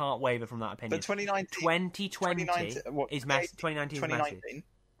waver from that opinion. But 2019... 2020 is Messi. 2019 is Messi.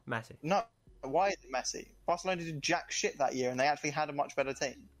 Messi. No, why is it Messi? Barcelona did jack shit that year, and they actually had a much better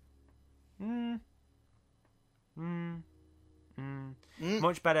team.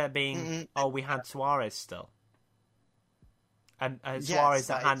 Much better being, we had Suarez still. And Yes, Suarez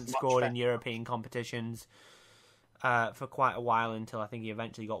that that hadn't is much scored in better. European competitions for quite a while until I think he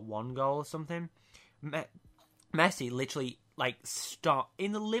eventually got one goal or something. Messi literally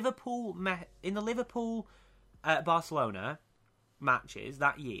in the Liverpool Barcelona matches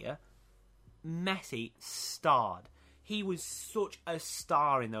that year. Messi starred. He was such a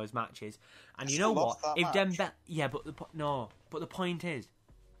star in those matches, and you know what? If Dembele, but the point is,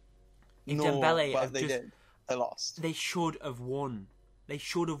 if Dembele had they lost. They should have won. They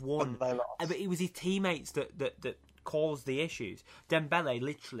should have won. But they lost. But it was his teammates that caused the issues. Dembele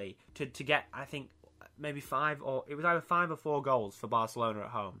literally to get, I think, maybe it was either 5 or 4 goals for Barcelona at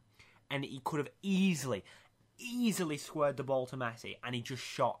home, and he could have easily squared the ball to Messi, and he just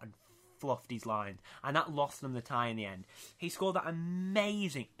shot and fluffed his lines, and that lost them the tie in the end. He scored that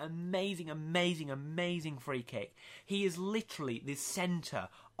amazing free kick. He is literally the centre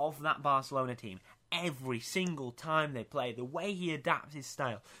of that Barcelona team. Every single time they play, the way he adapts his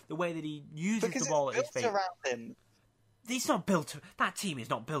style, the way that he uses the ball at his feet. Around him. That team is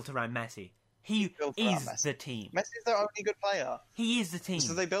not built around Messi. He is the team. Messi's their only good player. He is the team.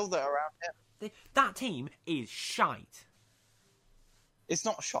 So they build it around him. That team is shite. It's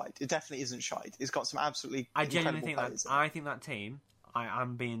not shite. It definitely isn't shite. It's got some absolutely I genuinely think players I think that team.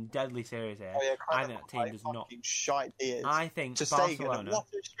 I'm being deadly serious here. Oh, yeah, I think that team does not. Shite he is. I think Ter Stegen, Barcelona. what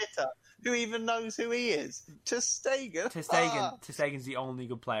a shitter! Who even knows who he is? Ter Stegen. Ter Stegen's the only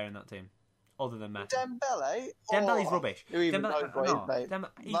good player in that team, other than Messi. Dembele's rubbish. Who even knows what his name?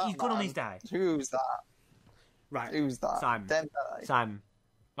 He's good on his day. Who's that? Right. Who's that? Dembele. Simon,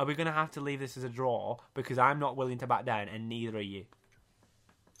 are we going to have to leave this as a draw? Because I'm not willing to back down, and neither are you.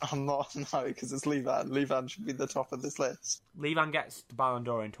 I'm not, no, because it's Levan. Levan should be the top of this list. Levan gets the Ballon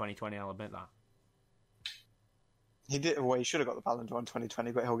d'Or in 2020, I'll admit that. He did. Well, he should have got the Ballon d'Or in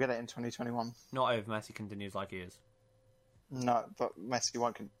 2020, but he'll get it in 2021. Not if Messi continues like he is. No, but Messi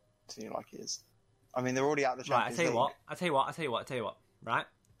won't continue like he is. I mean, they're already out of the Champions League. I tell you what. Right?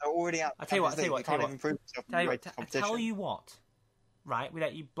 They're already out of the Champions League. They can't even prove themselves in the greatest competition. Tell you what, right,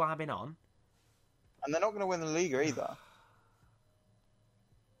 without you blabbing on. And they're not going to win the Liga either.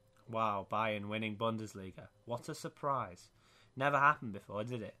 Wow, Bayern winning Bundesliga. What a surprise. Never happened before,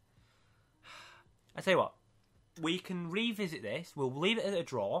 did it? I tell you what, we can revisit this. We'll leave it at a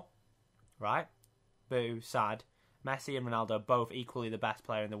draw, right? Boo, sad. Messi and Ronaldo, both equally the best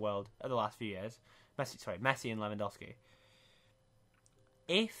player in the world of the last few years. Messi and Lewandowski.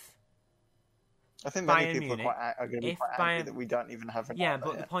 I think many people are going to be quite angry that we don't even have Ronaldo. Yeah,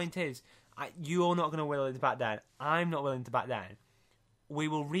 but the point is, you're not going to willing to back down. I'm not willing to back down. We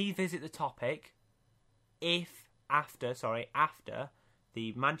will revisit the topic after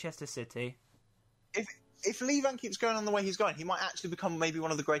the Manchester City. If Levan keeps going on the way he's going, he might actually become maybe one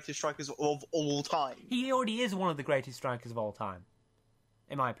of the greatest strikers of all time. He already is one of the greatest strikers of all time,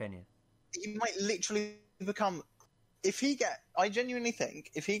 in my opinion. He might literally become... I genuinely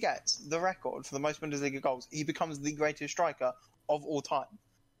think if he gets the record for the most Bundesliga goals, he becomes the greatest striker of all time.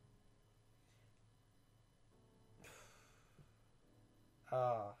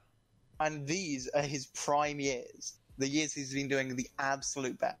 And these are his prime years. The years he's been doing the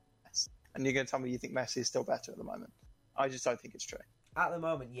absolute best. And you're going to tell me you think Messi is still better at the moment? I just don't think it's true. At the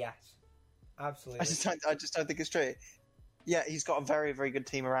moment, yes. Absolutely. I just don't think it's true. Yeah, he's got a very, very good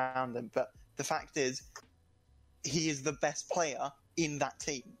team around him. But the fact is, he is the best player in that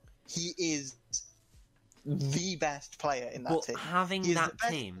team. He is the best player in that team. But having that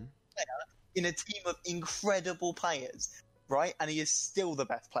team... in a team of incredible players... Right, and he is still the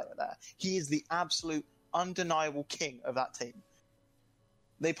best player there. He is the absolute, undeniable king of that team.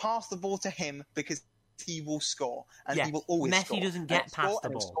 They pass the ball to him because he will score, and he will always score. Messi doesn't get past the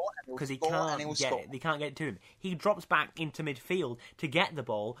ball because he can't get it. They can't get it to him. He drops back into midfield to get the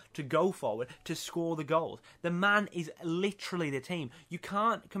ball, to go forward, to score the goals. The man is literally the team. You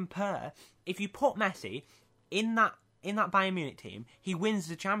can't compare. If you put Messi in that Bayern Munich team, he wins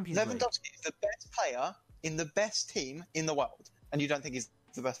the Champions League. Lewandowski is the best player in the best team in the world, and you don't think he's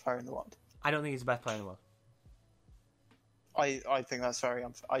the best player in the world? I don't think he's the best player in the world. I think that's very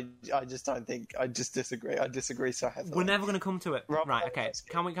unfair. I just don't think. I just disagree. I disagree so heavily. We're never going to come to it. Right, okay.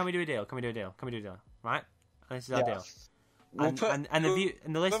 Can we do a deal? Right? And this is our deal. We'll put, and the view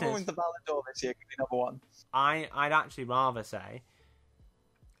and the whoever listeners. wins the Ballon d'Or this year can be number one. I'd actually rather say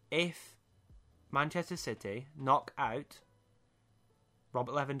if Manchester City knock out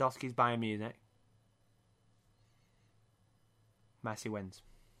Robert Lewandowski's Bayern Munich, Messi wins.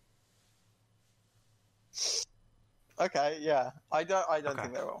 Okay, yeah. I don't Okay.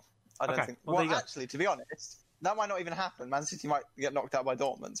 think they will. I don't Okay, think. well, Well, there you go. actually, to be honest, that might not even happen. Man City might get knocked out by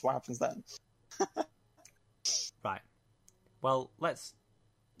Dortmund. So what happens then? Right. Well, let's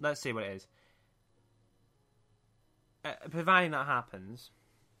see what it is. Providing that happens,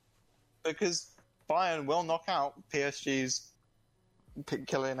 Because Bayern will knock out PSG's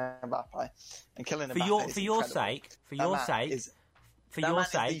Kylian Mbappe, and Kylian Mbappe is for your incredible. sake, That man is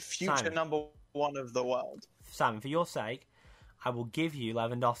the future Simon, number one of the world. Simon, for your sake, I will give you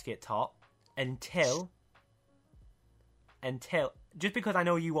Lewandowski at top until just because I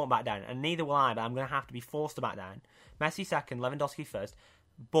know you won't back down, and neither will I, but I'm going to have to be forced to back down. Messi second, Lewandowski first,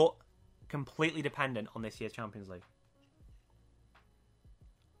 but completely dependent on this year's Champions League.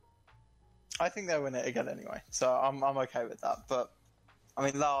 I think they'll win it again anyway, so I'm okay with that. But I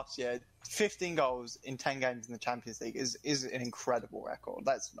mean, last year, 15 goals in 10 games in the Champions League is an incredible record.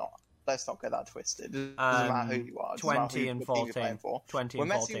 Let's not get that twisted. It doesn't matter who you are. It doesn't matter 20 who and what team you're 14. playing for. 20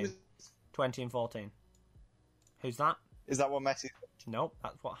 When and Messi 14. was, 20 and 14. Who's that? is that what Messi? Nope,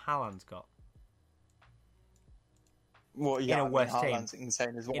 that's what Haaland's got. Well, yeah, In a I mean, worse team. Haaland's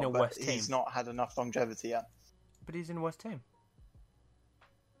insane as well. In a but worse team. he's not had enough longevity yet. But he's in the worst team.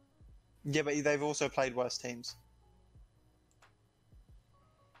 Yeah, but they've also played worse teams.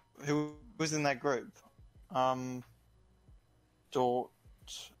 Who was in that group? Dortmund.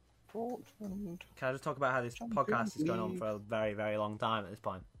 Can I just talk about how this Champions podcast is going on League. for a very, very long time at this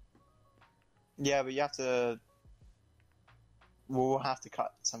point? Yeah, but you have to. We'll have to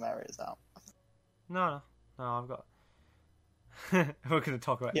cut some areas out. No, I've got. We're going to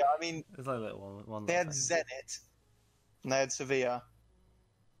talk about. Yeah, I mean, There's like a little one. they had little thing. Zenit, and they had Sevilla,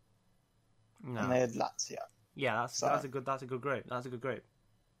 No. and they had Lazio. Yeah, So- that's a good group. That's a good group.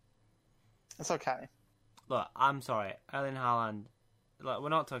 It's okay. Look, I'm sorry, Erling Haaland. Look, we're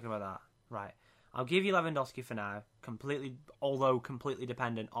not talking about that, right? I'll give you Lewandowski for now, although completely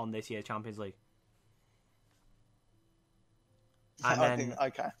dependent on this year's Champions League. And I then, think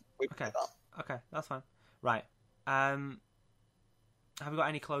okay. We can okay. do that. Okay, that's fine. Right. Have we got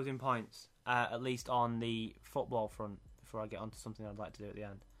any closing points, at least on the football front, before I get on to something I'd like to do at the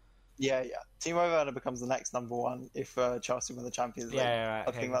end? Yeah. Timo Werner becomes the next number one if Chelsea win the Champions League. Yeah, right.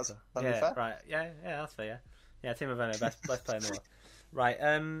 I think that's cool. fair. Right. Yeah, that's fair. Yeah, Timo Werner, best player in the world. Right.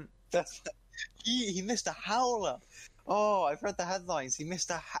 That's he missed a howler. Oh, I've read the headlines. He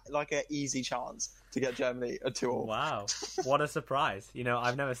missed an easy chance to get Germany a 2-2. Wow, what a surprise!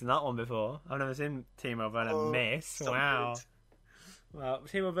 I've never seen that one before. I've never seen Timo Werner miss. so Wow. good. Well,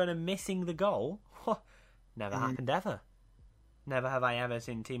 Timo Werner missing the goal. Never happened ever. Never have I ever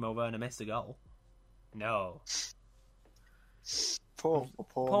seen Timo Werner miss a goal. No. Poor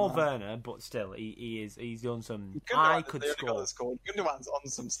man. Werner, but still, he's done some. Gundogan I is could the only guy score. that scored. Gundogan's on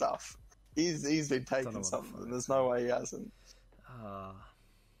some stuff. He's been know taking what the something. fuck. There's no way he hasn't. Ah.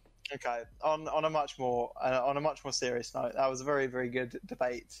 Okay, on a much more serious note, that was a very, very good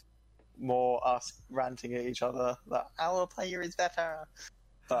debate. More us ranting at each other that our player is better,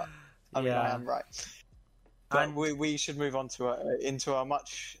 but I mean I Yeah. am right. But And- we should move on to into a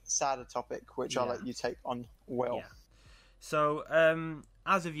much sadder topic, which I'll Yeah. let you take on. Will. Yeah. So,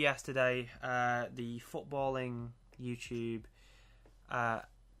 as of yesterday, the footballing YouTube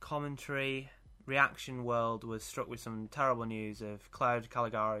commentary reaction world was struck with some terrible news of Claude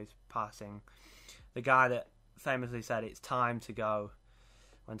Caligari's passing. The guy that famously said it's time to go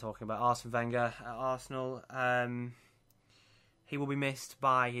when talking about Arsene Wenger at Arsenal. He will be missed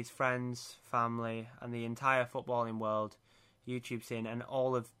by his friends, family, and the entire footballing world, YouTube scene, and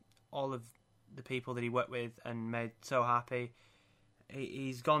all of the people that he worked with and made so happy.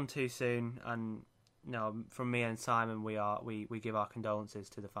 He's gone too soon, and from me and Simon, we give our condolences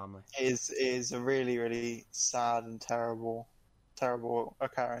to the family. It is a really, really sad and terrible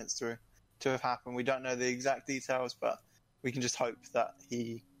occurrence to have happened. We don't know the exact details, but we can just hope that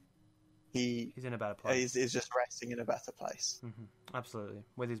he's in a better place. is just resting in a better place. Absolutely,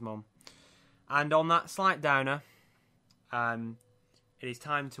 with his mum. And on that slight downer, it is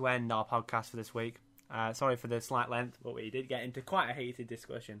time to end our podcast for this week. Sorry for the slight length, but we did get into quite a heated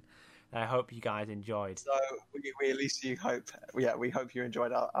discussion. I hope you guys enjoyed. So we at least we hope you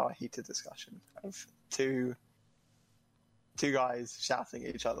enjoyed our heated discussion of two guys shouting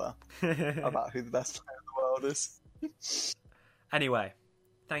at each other about who the best player in the world is. Anyway,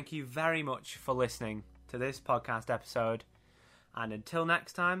 thank you very much for listening to this podcast episode. And until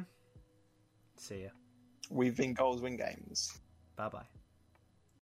next time, see ya. We've been Goals Win Games. Bye bye.